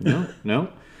clubbed. No.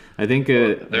 I think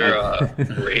They're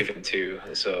raving too.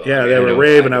 So Yeah, they were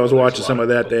raving. I was watching some of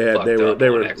that. They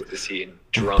were ecstasy and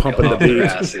drunk pumping the off their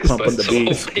beats, asses, pumping but the so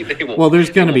beats. they won't- well, there's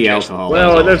going to they be won't just- alcohol.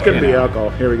 Well, That's there's all. going to be Yeah. alcohol.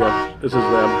 Here we go. This is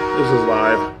them. This is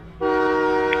live.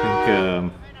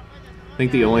 I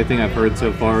think the only thing I've heard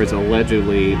so far is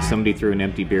allegedly somebody threw an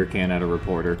empty beer can at a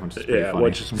reporter, which is pretty funny.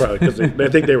 Which is probably because they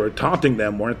think they were taunting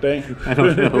them, weren't they? I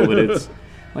don't know, but it's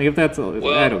like if that's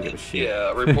I don't give a shit.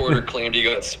 Yeah, a reporter claimed he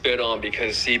got spit on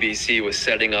because CBC was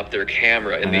setting up their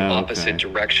camera in the opposite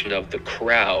direction of the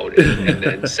crowd, and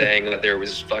then saying that there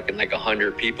was fucking like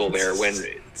 100 people there when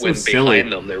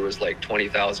behind them there was like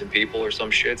 20,000 people or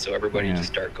some shit. So everybody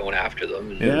just started going after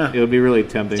them. It would be really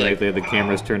tempting if they had the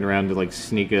cameras turned around to like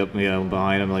sneak up,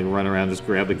 behind them, like run around, just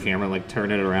grab the camera, like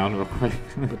turn it around real quick.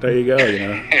 But there you go,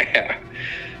 Yeah.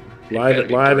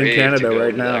 Live in Canada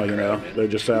right now, they're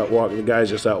just out walking. The guys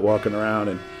just out walking around,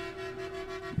 and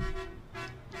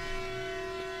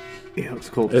it's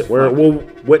cool. We're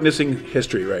witnessing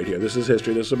history right here. This is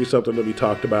history. This will be something to be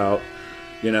talked about,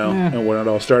 and when it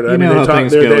all started. How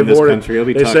things go in this country. It'll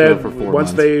be talked about for 4 months.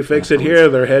 Once they fix it here,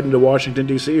 they're heading to Washington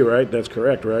D.C. Right? That's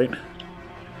correct, right?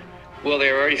 Well,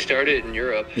 they already started in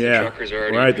Europe. Yeah, the truckers are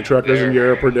already right. The truckers there. in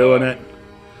Europe are doing it.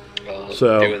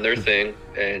 Doing their thing,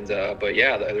 and but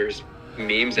there's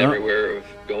memes everywhere of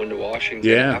going to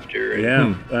Washington after.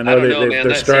 And I don't know, man.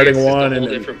 They're starting one, it's a whole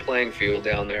different playing field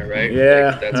down there, right?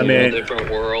 Yeah, that's a whole different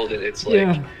world, and it's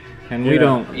like, and we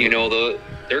don't.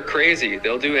 They're crazy.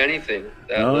 They'll do anything.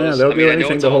 They'll do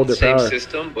anything to hold their power. Same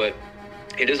system, but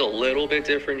it is a little bit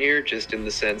different here, just in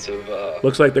the sense of.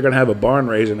 Looks like they're gonna have a barn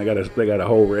raising. They got a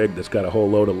whole rig that's got a whole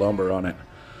load of lumber on it.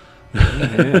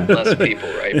 Less people,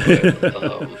 right?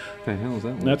 But, the hell is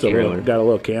that? That's got a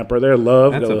little camper there.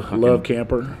 Love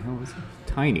camper. It's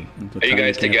tiny. Are you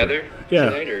guys together? Yeah,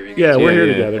 tonight, or we're here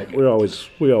together. We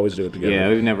always do it together. Yeah,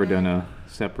 we've never done a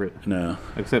separate. No,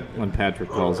 except when Patrick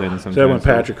calls in. Sometimes. Except when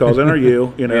Patrick calls in, or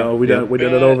you. We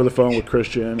did it over the phone with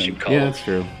Christian. Yeah, that's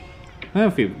true.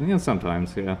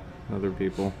 Sometimes, other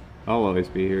people. I'll always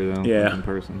be here though. Yeah, in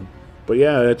person. But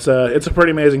yeah, it's a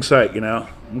pretty amazing sight,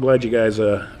 I'm glad you guys,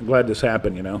 I'm glad this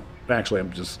happened, Actually,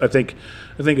 I think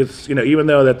it's, even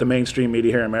though that the mainstream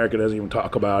media here in America doesn't even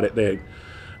talk about it,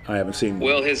 I haven't seen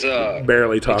his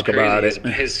barely talk about it.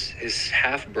 His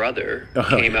half brother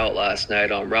came out last night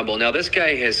on Rumble. Now this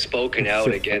guy has spoken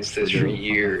out against this for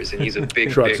years, and he's a big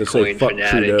Bitcoin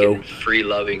fanatic and free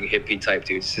loving hippie type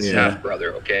dude. It's his half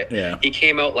brother, okay? Yeah. He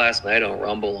came out last night on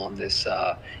Rumble on this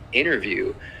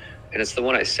interview. And it's the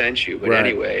one I sent you. But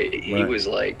anyway, he was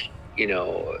like,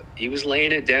 he was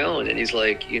laying it down. And he's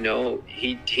like, he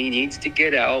needs to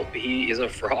get out. He is a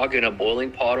frog in a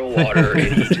boiling pot of water.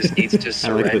 And he just needs to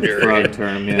surrender. I like the frog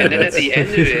term, yeah. And then at the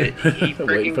end of it, he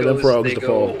freaking goes, they go,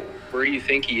 fall. where do you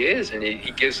think he is? And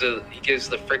he gives the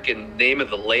freaking name of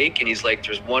the lake. And he's like,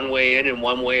 there's one way in and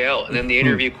one way out. And then the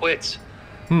interview quits.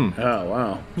 Oh,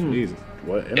 wow. Jesus.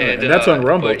 What? And that's on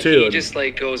Rumble, too. He just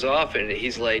goes off, and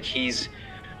he's like, he's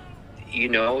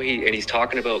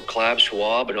talking about Klaus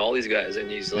Schwab and all these guys, and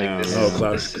he's like,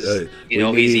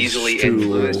 he's easily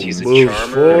influenced. He's a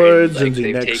charmer, and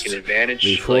they've taken advantage.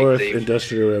 The fourth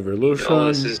industrial revolution.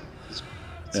 This is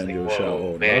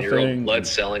whoa, man, your own blood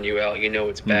selling you out.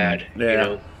 It's bad.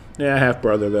 Yeah, half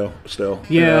brother though. Still,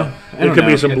 yeah, there could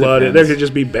be some blood. Depends. There could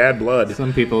just be bad blood.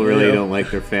 Some people really don't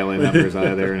like their family members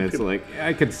either, and it's like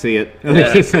I could see it.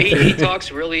 He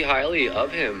talks really highly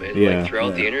of him, and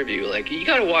throughout the interview, you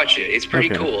got to watch it. It's pretty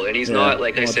cool, and he's not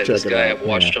like I said. This guy, I've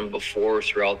watched him before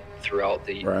throughout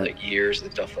the years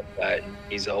and stuff like that. And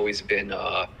he's always been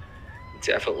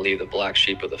definitely the black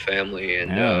sheep of the family,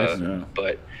 and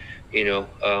but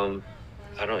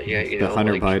I don't. Yeah, the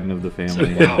Hunter Biden of the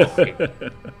family. Wow.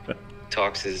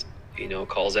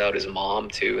 Calls out his mom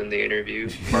too in the interview.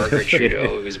 Margaret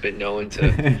Trudeau, who's been known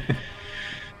to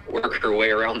work her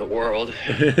way around the world.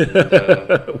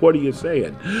 What are you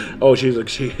saying? Oh, she's a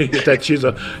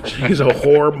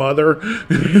whore mother.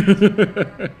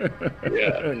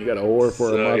 Yeah, you got a whore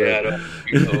for a mother.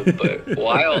 Yeah, but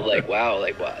wild, wow,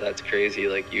 that's crazy.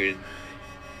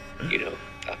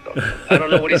 I don't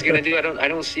know what he's gonna do. I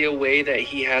don't see a way that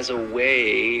he has a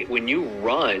way when you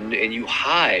run and you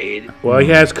hide. Well, he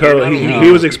has COVID.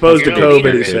 He was exposed to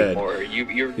COVID. He said.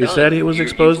 He said he was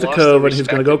exposed to COVID. He's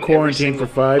going to go quarantine for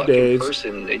 5 days.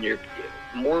 And you're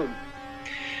more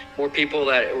people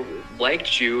that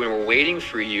liked you and were waiting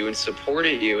for you and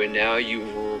supported you, and now you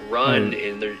run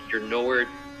and you're nowhere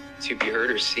to be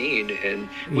heard or seen. And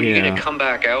when are you going to come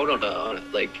back out on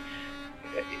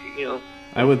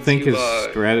I would think his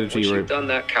strategy. Once you've done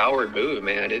that coward move,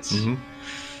 man, it's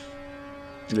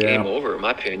game over, in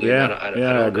my opinion. Yeah,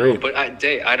 I agree. Know. But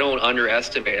I don't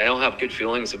underestimate. I don't have good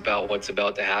feelings about what's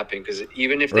about to happen, because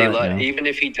even if even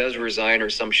if he does resign or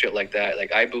some shit like that,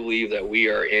 I believe that we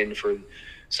are in for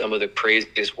some of the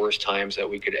craziest, worst times that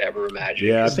we could ever imagine.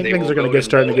 Yeah, I 'Cause think they things will are going go to get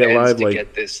starting to get no ends lively. to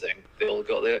get this thing. They'll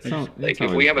go there. Like if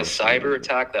always we have a possible. cyber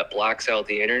attack that blacks out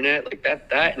the internet, like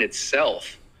that in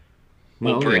itself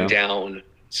will Well, bring yeah. down.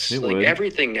 It Like would.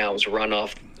 everything now is run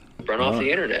off the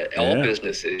internet. All yeah.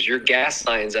 businesses, your gas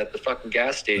signs at the fucking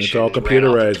gas station. It's all is ran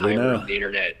off computerized, the we timer know. on the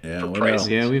internet Yeah, for we know. prices.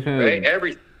 Yeah, we've had right.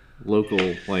 Every local,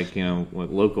 like,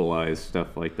 localized stuff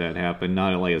like that happen.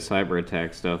 Not like a cyber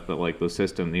attack stuff, but like the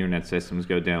internet systems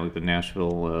go down, like the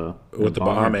Nashville With the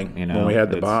bombing, You know, when we had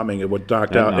the it's- bombing, it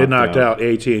knocked that out. It knocked knocked out. out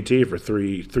AT&T for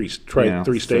three so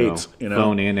states. You know,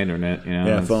 phone and internet. You know,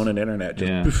 yeah, it's- phone and internet just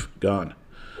yeah. poof, gone.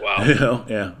 wow. You know,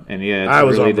 yeah. And yeah, it's I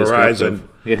was really on Verizon. destructive.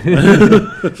 Yeah.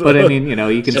 But I mean,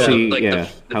 you can So, see, like, yeah,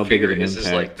 the how big of figure an is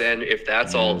impact. like then if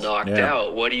that's all knocked Yeah.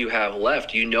 out, what do you have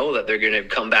left? You know that they're going to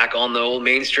come back on the old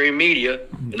mainstream media,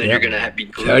 and then Yep. you're going to be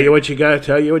glued. Tell you what you got.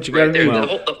 Tell you what you got Right to there. do.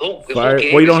 The whole Fire-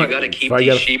 game well, you is don't- you got to keep fire- these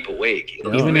you gotta- sheep awake.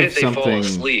 The Even minute if they fall something-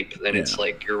 asleep, then it's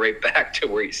like you're right back to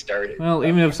where you started. Well,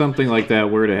 even if something like that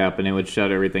were to happen, it would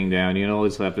shut everything down. You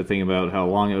always have to think about how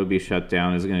long it would be shut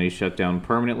down. Is it going to be shut down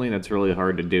permanently? That's really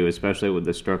hard to do, especially with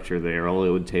the structure there. All it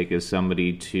would take is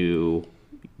somebody to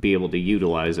be able to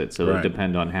utilize it. So it Right. would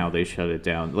depend on how they shut it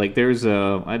down. Like there's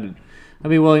I'd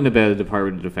be willing to bet the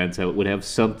Department of Defense would have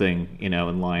something,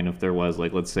 in line if there was,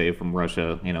 like, let's say from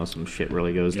Russia, some shit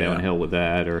really goes Yeah. downhill with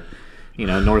that, or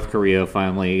North Korea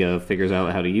finally figures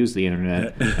out how to use the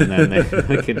internet, and then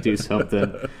they can do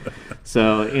something.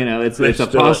 So it's a still-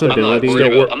 possibility.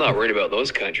 I'm not worried about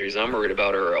those countries. I'm worried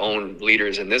about our own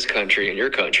leaders in this country and your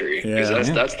country, because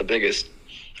Yeah. that's the biggest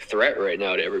threat right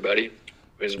now to everybody.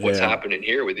 Is what's Yeah. happening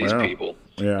here with these Wow. people,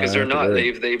 Yeah, because I they're have to not.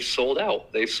 agree. They've sold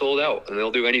out. They've sold out, and they'll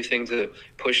do anything to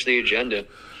push the agenda.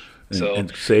 So and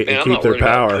man, keep I'm not their worried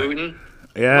about power. Putin.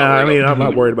 Yeah, I'm I not mean, worried about I'm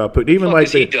not Putin. worried about Putin. Even What like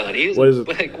has he done? He's what is it?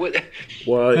 like what?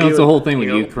 Well, It's even- the whole thing with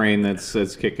you know- Ukraine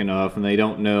that's kicking off, and they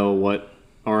don't know what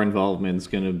our involvement's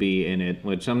going to be in it.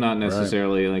 Which I'm not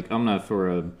necessarily I'm not for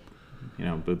a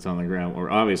boots on the ground.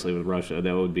 Or obviously with Russia,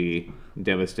 that would be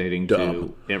devastating Dumb.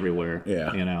 to everywhere.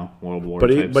 Yeah. World War. But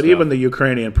type stuff. even the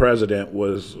Ukrainian president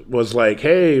was like,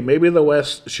 hey, maybe the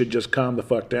West should just calm the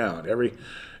fuck down.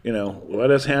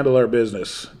 Let us handle our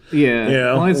business.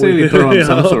 yeah. Well, I'd say we throw in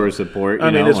some sort of support.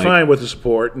 I mean, it's fine with the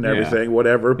support and everything,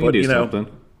 whatever. You But do something.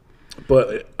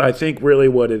 but I think really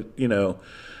what it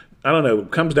I don't know,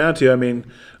 comes down to. I mean,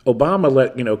 Obama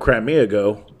let Crimea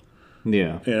go.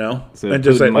 Yeah. So and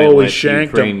just Putin like might always let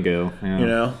shanked Ukraine them. go.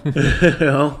 Yeah. I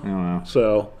don't know.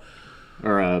 So.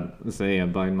 Or say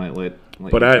Biden might let.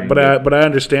 But I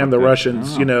understand the Okay.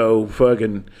 Russians,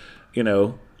 fucking,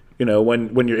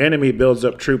 when your enemy builds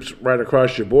up troops right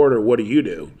across your border, what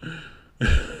do?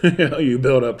 You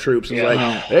build up troops and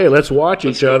Yeah. hey, let's watch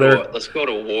each other. Let's go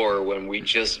to war when we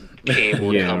just came.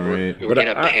 Yeah, right. We're But in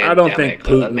a I don't think pandemic.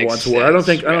 That Putin makes wants war. I don't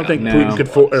think sense. No. Putin could Makes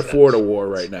afford a sense. war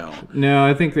right now. No,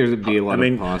 I think there'd be a lot I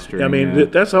mean, of posturing.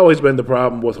 that's always been the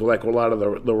problem with like a lot of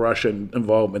the Russian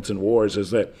involvements in wars is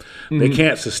that they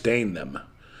can't sustain them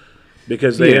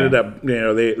because they Yeah. ended up,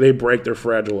 they break their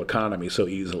fragile economy so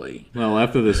easily. Well,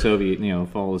 after the Soviet,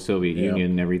 fall of the Soviet Yeah.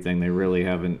 Union and everything, they really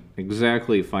haven't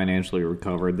exactly financially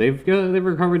recovered. They've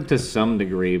recovered to some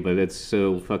degree, but it's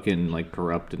so fucking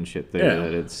corrupt and shit there Yeah.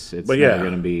 that it's But never yeah.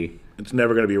 going to be. It's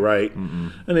never going to be right,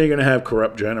 and then you're going to have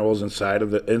corrupt generals inside of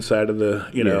the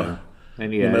Yeah.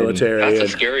 And the yeah, military. That's the and-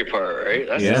 scary part, right?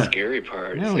 That's Yeah. the scary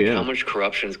part. It's Hell like yeah. how much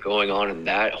corruption's going on in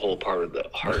that whole part of the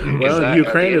heart. Well,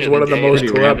 Ukraine is one of the most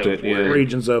corrupt yeah.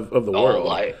 regions of the All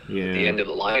world. Yeah. The end of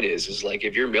the line is like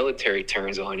if your military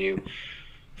turns on you,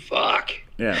 fuck.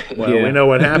 Yeah, well, Yeah. we know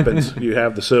what happens. You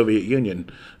have the Soviet Union.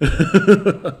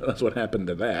 That's what happened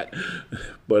to that.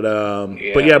 But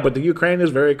but the Ukraine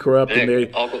is very corrupt, and And they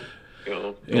it all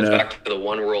goes back to the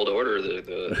one world order.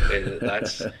 And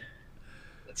that's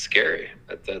scary.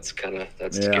 That's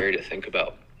scary to think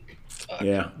about. Fuck.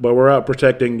 yeah. But we're out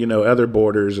protecting other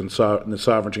borders and the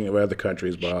sovereignty of other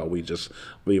countries. While we just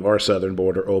leave our southern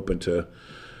border open to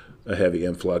a heavy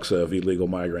influx of illegal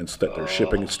migrants that they're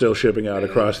still shipping out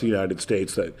across the United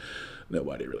States that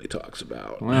nobody really talks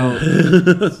about. Well,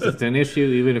 it's an issue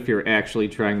even if you're actually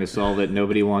trying to solve it.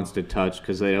 Nobody wants to touch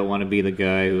because they don't want to be the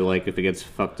guy who, if it gets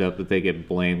fucked up, that they get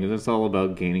blamed. Because it's all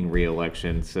about gaining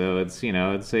re-election. So it's,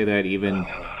 I'd say that even,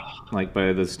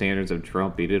 by the standards of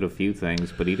Trump, he did a few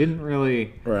things, but he didn't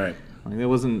really... Right. It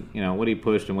wasn't, what he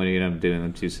pushed and what he ended up doing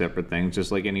are two separate things,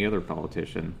 just like any other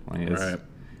politician. Right.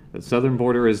 The southern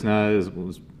border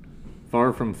was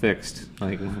far from fixed.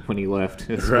 When he left,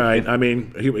 Right. I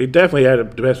mean, he definitely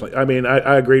had I mean,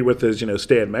 I agreed with his,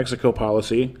 stay in Mexico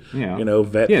policy. Yeah.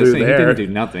 Vet yeah, through saying there. he didn't do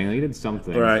nothing. He did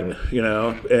something. Right.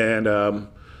 But, And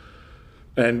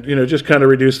And, just kind of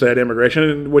reduce that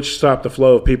immigration, which stopped the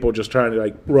flow of people just trying to,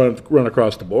 like, run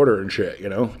across the border and shit,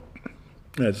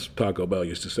 As Taco Bell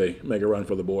used to say, make a run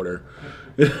for the border.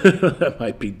 That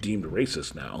might be deemed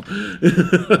racist now.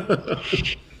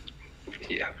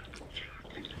 Yeah.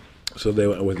 So they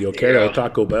went with Yo Quiero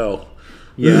Taco Bell.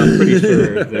 Yeah, I'm pretty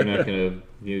sure they're not going to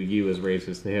view you as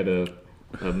racist. They had a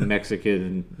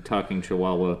Mexican talking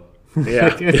Chihuahua.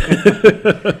 Yeah.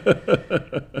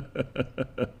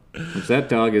 That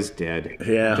dog is dead.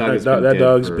 Yeah, that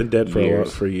dog's been dead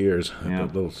for years. Yeah.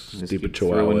 That little stupid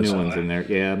Chihuahuas. New ones in there.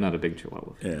 Yeah, I'm not a big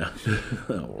Chihuahua. Yeah.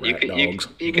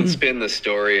 You can spin the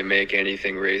story and make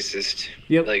anything racist.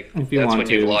 Yep. Like if you that's want when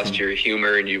to, you've lost your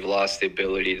humor and you've lost the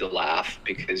ability to laugh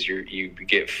because you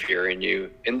get fear in you.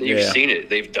 And you've seen it.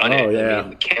 They've done it. Yeah. I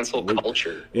mean, cancel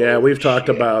culture. Yeah, we've talked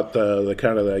about the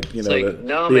kind of like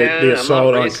the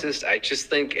assault I'm not racist. I just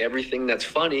think everything that's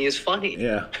funny is funny.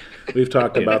 Yeah. We've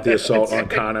talked about the assault on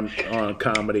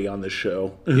comedy on this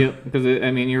show. Yeah, because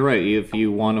you're right. If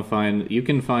you want to you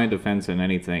can find offense in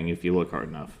anything if you look hard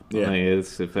enough. Yeah,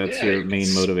 if that's your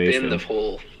main motivation.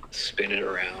 Spin it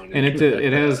around. And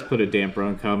it has put a damper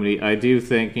on comedy. I do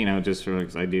think, just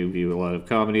because I do view a lot of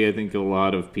comedy, I think a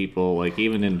lot of people, like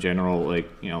even in general, like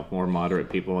more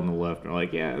moderate people on the left are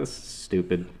like, yeah, this is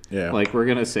stupid. Yeah. Like we're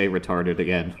gonna say retarded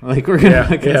again. Like we're gonna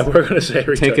we're gonna say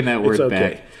retarded. Taking that word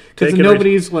okay. back. Because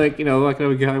nobody's like like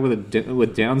a guy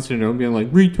with Down syndrome being like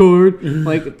retard.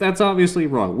 Like that's obviously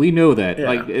wrong. We know that. Yeah.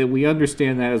 Like we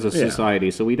understand that as a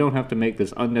society, so we don't have to make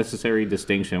this unnecessary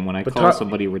distinction when I call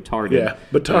somebody retarded. Yeah,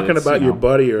 but talking about your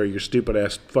buddy or your stupid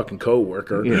ass fucking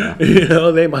coworker,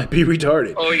 they might be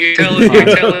retarded. Oh, you're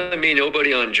telling me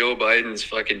nobody on Joe Biden's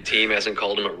fucking team hasn't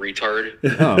called him a retard?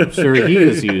 Oh, I'm sure he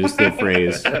has used the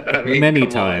phrase many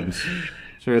times.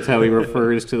 Sure, that's how he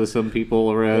refers to some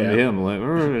people around him, like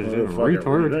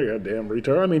retard. Goddamn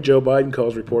retard. I mean, Joe Biden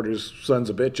calls reporters sons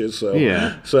of bitches. So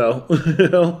So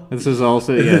this is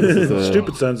also this is a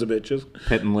stupid sons of bitches.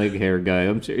 Pet and leg hair guy.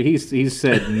 I'm sure he's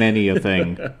said many a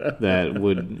thing that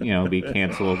would be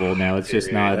cancelable. Now it's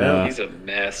just not. He's a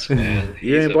mess, man.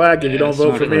 You ain't black if you don't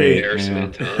vote for me.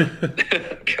 God,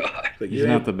 he's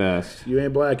not the best. You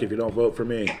ain't black if you don't vote for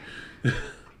me.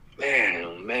 Man,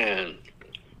 oh man.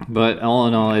 But all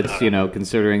in all, it's,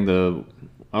 considering the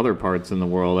other parts in the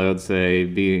world, I would say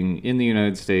being in the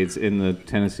United States, in the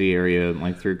Tennessee area,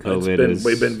 like through COVID,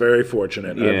 we've been very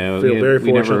fortunate. Yeah, I feel very fortunate.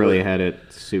 We never really had it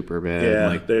super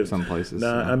bad, like some places.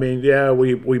 I mean,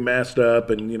 we masked up,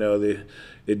 and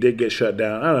it did get shut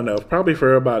down. I don't know, probably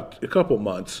for about a couple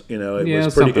months. It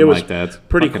was pretty. It was like that.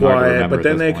 Pretty quiet, but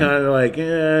then they kind of like,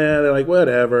 they're like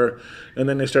whatever, and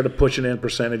then they started pushing in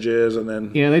percentages, and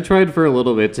then they tried for a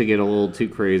little bit to get a little too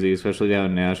crazy, especially down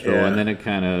in Nashville, and then it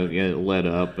kind of let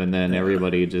up, and then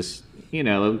everybody just it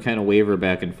would kind of waver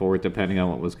back and forth depending on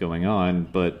what was going on.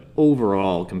 But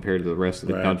overall, compared to the rest of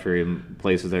the country and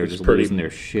places that are just losing their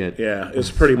shit. Yeah, it's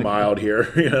pretty mild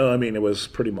here. It was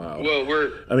pretty mild. Well,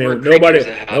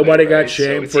 nobody got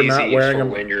shamed for not wearing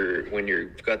them. When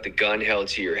you've got the gun held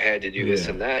to your head to do this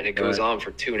and that, and it goes on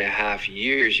for 2.5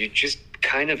 years, you just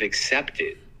kind of accept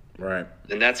it. Right.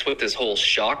 And that's what this whole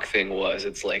shock thing was.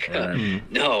 It's like,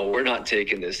 no, we're not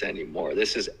taking this anymore.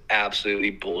 This is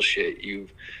absolutely bullshit.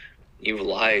 You've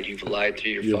lied. You've lied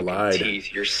through your fucking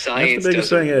teeth. Your science. That's the biggest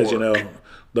thing is,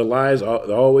 the lies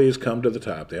always come to the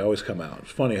top. They always come out.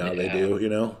 It's funny how they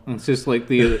do, It's just like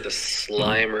the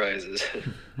slime rises.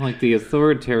 Like the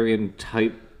authoritarian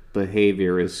type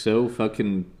behavior is so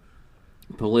fucking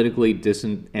politically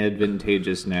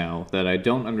disadvantageous now that I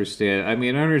don't understand. I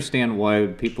mean, I understand why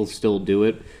people still do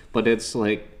it, but it's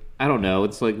like, I don't know.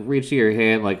 It's like reaching your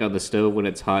hand like on the stove when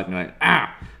it's hot and you're like,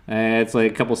 ah! And it's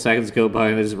like a couple seconds go by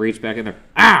and they just reach back in there.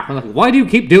 Ah! I'm like, why do you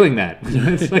keep doing that?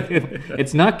 It's like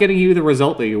it's not getting you the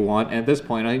result that you want. And at this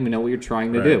point, I don't even know what you're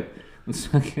trying to do.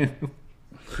 It's like,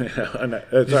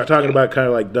 it's talking about kind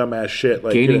of like dumbass shit,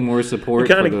 like gaining more support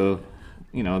for the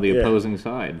the opposing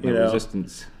side, the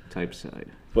resistance type side.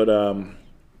 But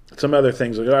some other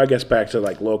things, I guess back to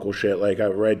like local shit. Like I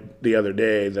read the other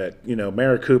day that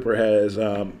Mayor Cooper has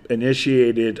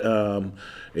initiated a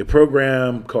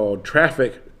program called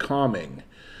traffic calming,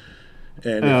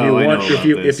 and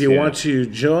if you want to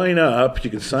join up,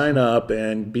 you can sign up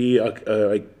and be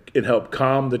and help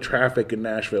calm the traffic in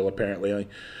Nashville. Apparently,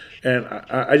 and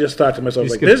I just thought to myself,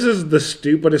 this is the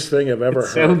stupidest thing I've ever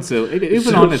heard. Sounds so.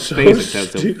 Even on its face, it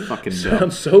sounds so fucking dumb.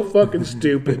 Sounds so fucking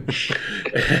stupid.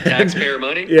 Taxpayer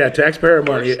money. Yeah, taxpayer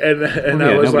money. And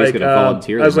I was like,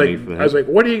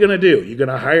 what are you gonna do? You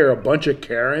gonna hire a bunch of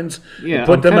Karens? Yeah,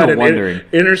 put them at an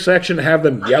intersection, have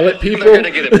them yell at people? They're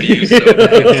gonna get abused.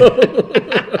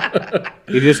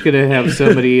 You're just gonna have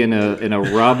somebody in a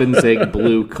robin's egg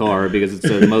blue car because it's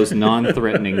the most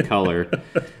non-threatening color.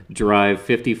 Drive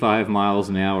 55 miles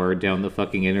an hour down the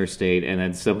fucking interstate, and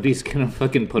then somebody's gonna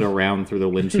fucking put a round through the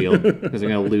windshield because they're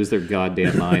gonna lose their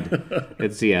goddamn mind.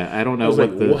 I don't know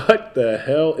what the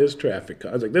hell is traffic?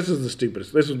 I was like, this is the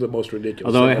stupidest. This is the most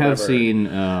ridiculous. Although I have seen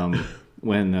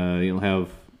when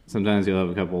sometimes you'll have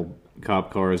a couple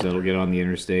cop cars that'll get on the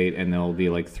interstate and they'll be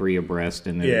like 3 abreast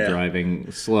and they're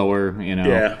driving slower,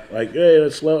 Yeah, like, hey,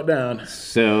 let's slow it down.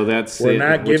 So we're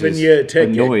not giving you a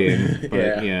ticket. Annoying,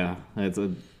 but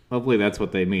hopefully that's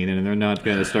what they mean, and they're not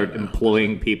going to start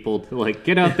employing people to like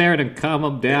get out there and calm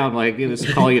them down. Like, just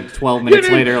call you 12 minutes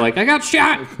later, like, I got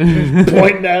shot.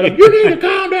 Pointing at them, you need to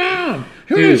calm down.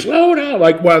 You need to slow down.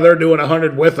 Like, while they're doing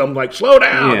 100 with them, like, slow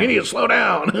down. Yeah. You need to slow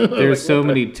down. There's like, so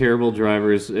many terrible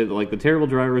drivers. Like, the terrible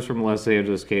drivers from Los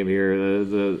Angeles came here.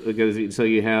 So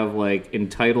you have, like,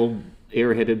 entitled,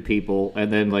 airheaded people,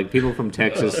 and then, like, people from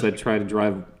Texas that try to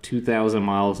drive 2,000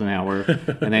 miles an hour,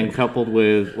 and then coupled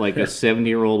with, like, a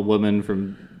 70-year-old woman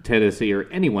from Tennessee or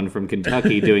anyone from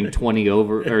Kentucky doing 20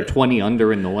 over or 20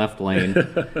 under in the left lane,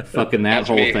 fucking that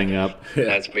whole thing up.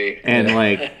 That's me. And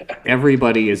like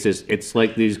everybody is it's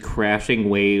like these crashing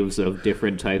waves of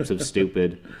different types of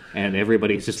stupid, and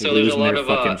everybody's just losing their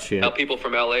fucking shit. How people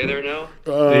from LA there now?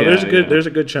 There's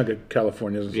a good chunk of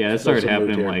Californians. Yeah, it started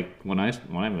happening like when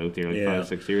I moved here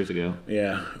 5-6 years ago.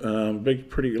 Yeah,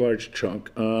 pretty large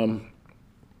chunk.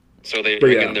 So they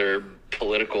bring in their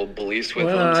political beliefs with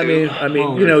them too. I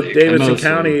mean, Davidson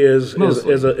County is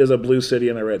a blue city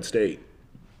in a red state.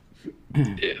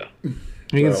 Yeah. You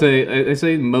can say, I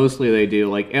say mostly they do.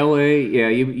 Like LA,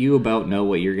 you about know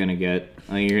what you're gonna get.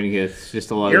 You're gonna get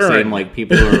just a lot of the same like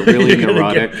people who are really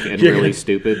neurotic and really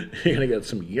stupid. You're gonna get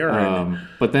some urine.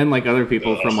 But then like other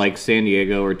people from like San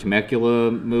Diego or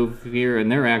Temecula move here,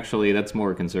 and that's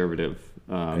more conservative.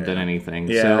 Than anything.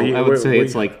 Yeah, so I would say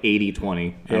it's like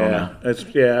 80-20. I don't know.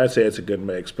 I'd say it's a good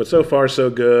mix. But so far, so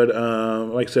good.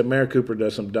 Like I said, Mayor Cooper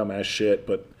does some dumbass shit,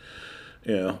 but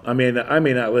I may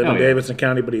not live in Davidson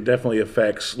County, but he definitely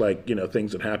affects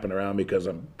things that happen around me because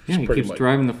he keeps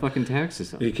driving the fucking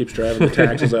taxes up. He keeps driving the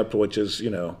taxes up, which is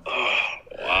Oh,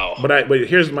 wow. But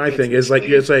here's my thing: is like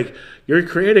it's like you're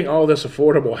creating all this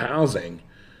affordable housing.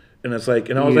 And it's like,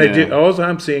 and all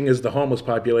I'm seeing is the homeless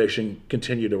population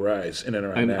continue to rise in and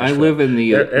around Nashville. I live in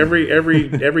the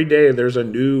every day. There's a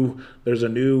new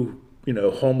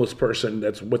homeless person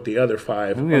that's with the other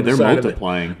 5. Oh, yeah, they're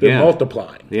multiplying. They're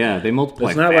multiplying. Yeah, they multiply.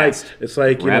 It's not fast. It's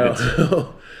like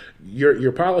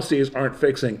your policies aren't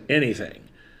fixing anything.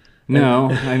 No,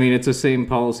 I mean, it's the same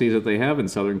policies that they have in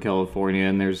Southern California,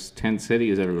 and there's tent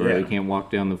cities everywhere. Yeah. You can't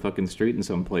walk down the fucking street in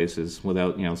some places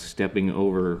without, stepping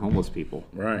over homeless people.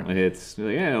 Right. Let's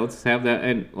have that.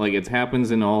 And, like, it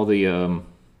happens in all the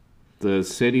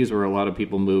cities where a lot of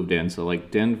people moved in. So,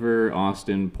 like, Denver,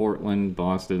 Austin, Portland,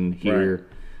 Boston, here.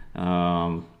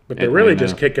 Right. But they're really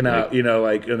just kicking out,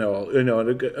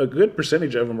 a good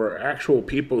percentage of them are actual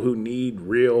people who need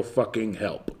real fucking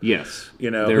help. There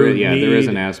is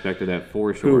an aspect of that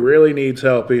for sure. Who really needs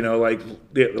help, like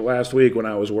last week when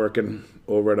I was working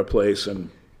over at a place and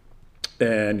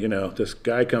this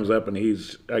guy comes up and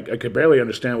I could barely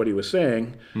understand what he was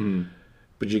saying,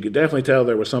 but you could definitely tell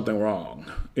there was something wrong,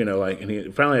 and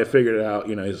he finally I figured it out,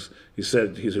 he was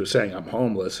saying I'm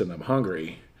homeless and I'm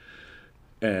hungry.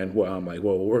 And I'm like,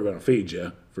 well, we're going to feed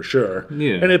you for sure.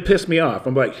 Yeah. And it pissed me off.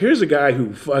 I'm like, here's a guy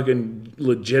who fucking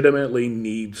legitimately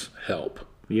needs help.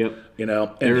 Yep.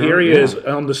 And here he is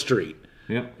on the street.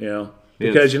 Yep.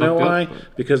 Because you know why?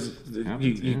 Because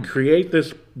you create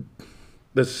this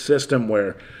system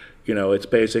where, it's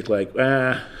basic like,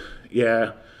 why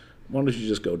don't you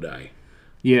just go die?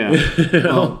 Yeah.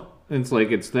 Well, it's like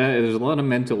there's a lot of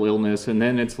mental illness, and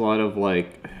then it's a lot of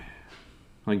like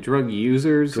drug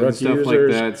users and stuff like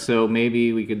that. So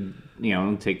maybe we could,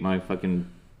 take my fucking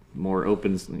more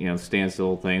open, stance to the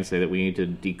whole thing and say that we need to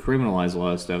decriminalize a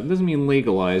lot of stuff. It doesn't mean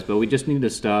legalize, but we just need to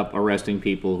stop arresting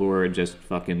people who are just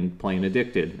fucking plain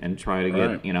addicted and try to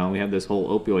get, we had this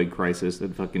whole opioid crisis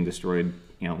that fucking destroyed,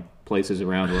 places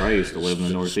around where I used to live in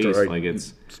the Northeast. Like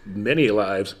it's many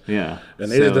lives. Yeah.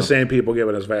 And these are the same people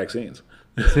giving us vaccines.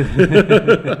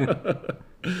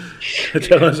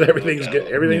 Tell us everything's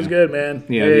good. Everything's good, man.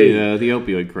 Yeah, the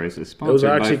opioid crisis. Those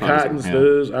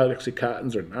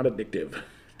Oxycontins are not addictive.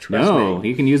 Trust me.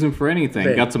 You can use them for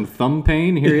anything. Got some thumb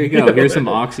pain? Here you go. Here's some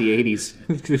Oxy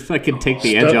 80s. If I can take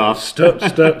the edge off.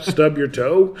 Stub your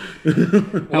toe.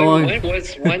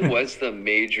 When was the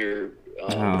major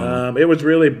It was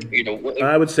really, You know,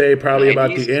 I would say, probably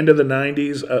about 90s? the end of the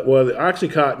 '90s. Well, the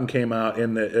OxyContin came out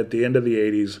at the end of the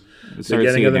 '80s, Started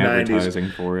beginning of the seeing '90s,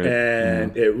 advertising for it.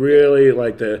 and it really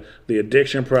like the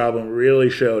addiction problem really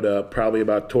showed up probably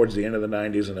about towards the end of the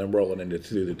 '90s, and then rolling into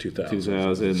through the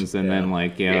 2000s, and then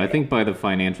I think by the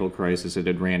financial crisis it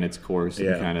had ran its course,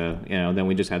 and kind of then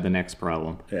we just had the next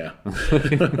problem. Yeah.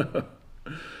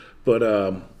 But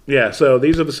so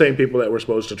these are the same people that we're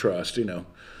supposed to trust,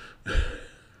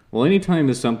 Well,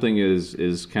 anytime something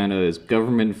is kind of is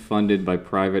government funded by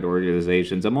private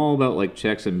organizations, I'm all about like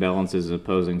checks and balances and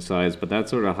opposing sides, but that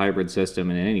sort of hybrid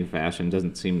system in any fashion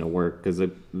doesn't seem to work because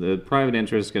the private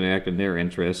interest is going to act in their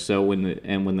interest. So when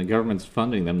the government's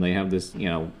funding them, they have this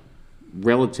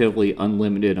relatively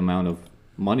unlimited amount of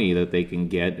money that they can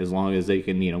get as long as they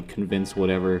can convince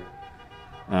whatever.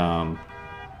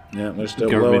 They're still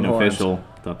government blowing horns. official.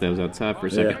 Thought that was outside for a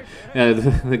second.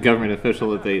 The government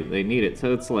official that they need it.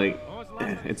 So it's like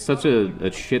it's such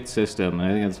a shit system. And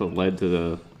I think that's what led to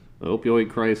the opioid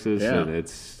crisis. Yeah. And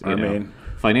it's I mean,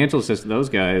 financial system. Those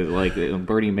guys like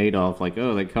Bernie Madoff. Like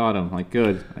they caught him. Like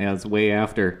good. Yeah, it's way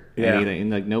after. Yeah. And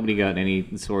like nobody got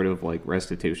any sort of like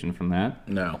restitution from that.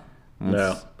 No.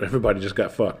 Everybody just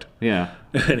got fucked. Yeah.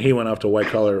 And he went off to white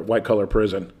collar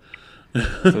prison.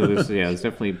 So there's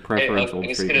definitely preferential I'm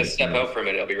just treatment. going to step out for a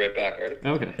minute. I'll be right back, all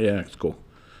right? Okay. Yeah, it's cool.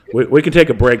 We can take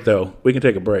a break, though. We can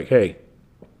take a break. Hey.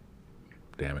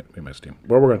 Damn it. We missed him.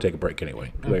 Well, we're going to take a break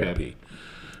anyway. We got to pee.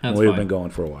 That's We've fine. been going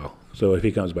for a while. So if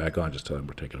he comes back on, just tell him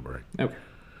we're taking a break. Okay.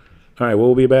 All right,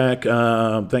 we'll be back.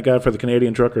 Thank God for the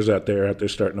Canadian truckers out there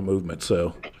starting a movement.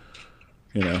 So,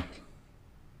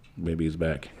 maybe he's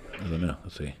back. I don't know.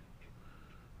 Let's see.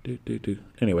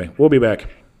 Anyway, we'll be back.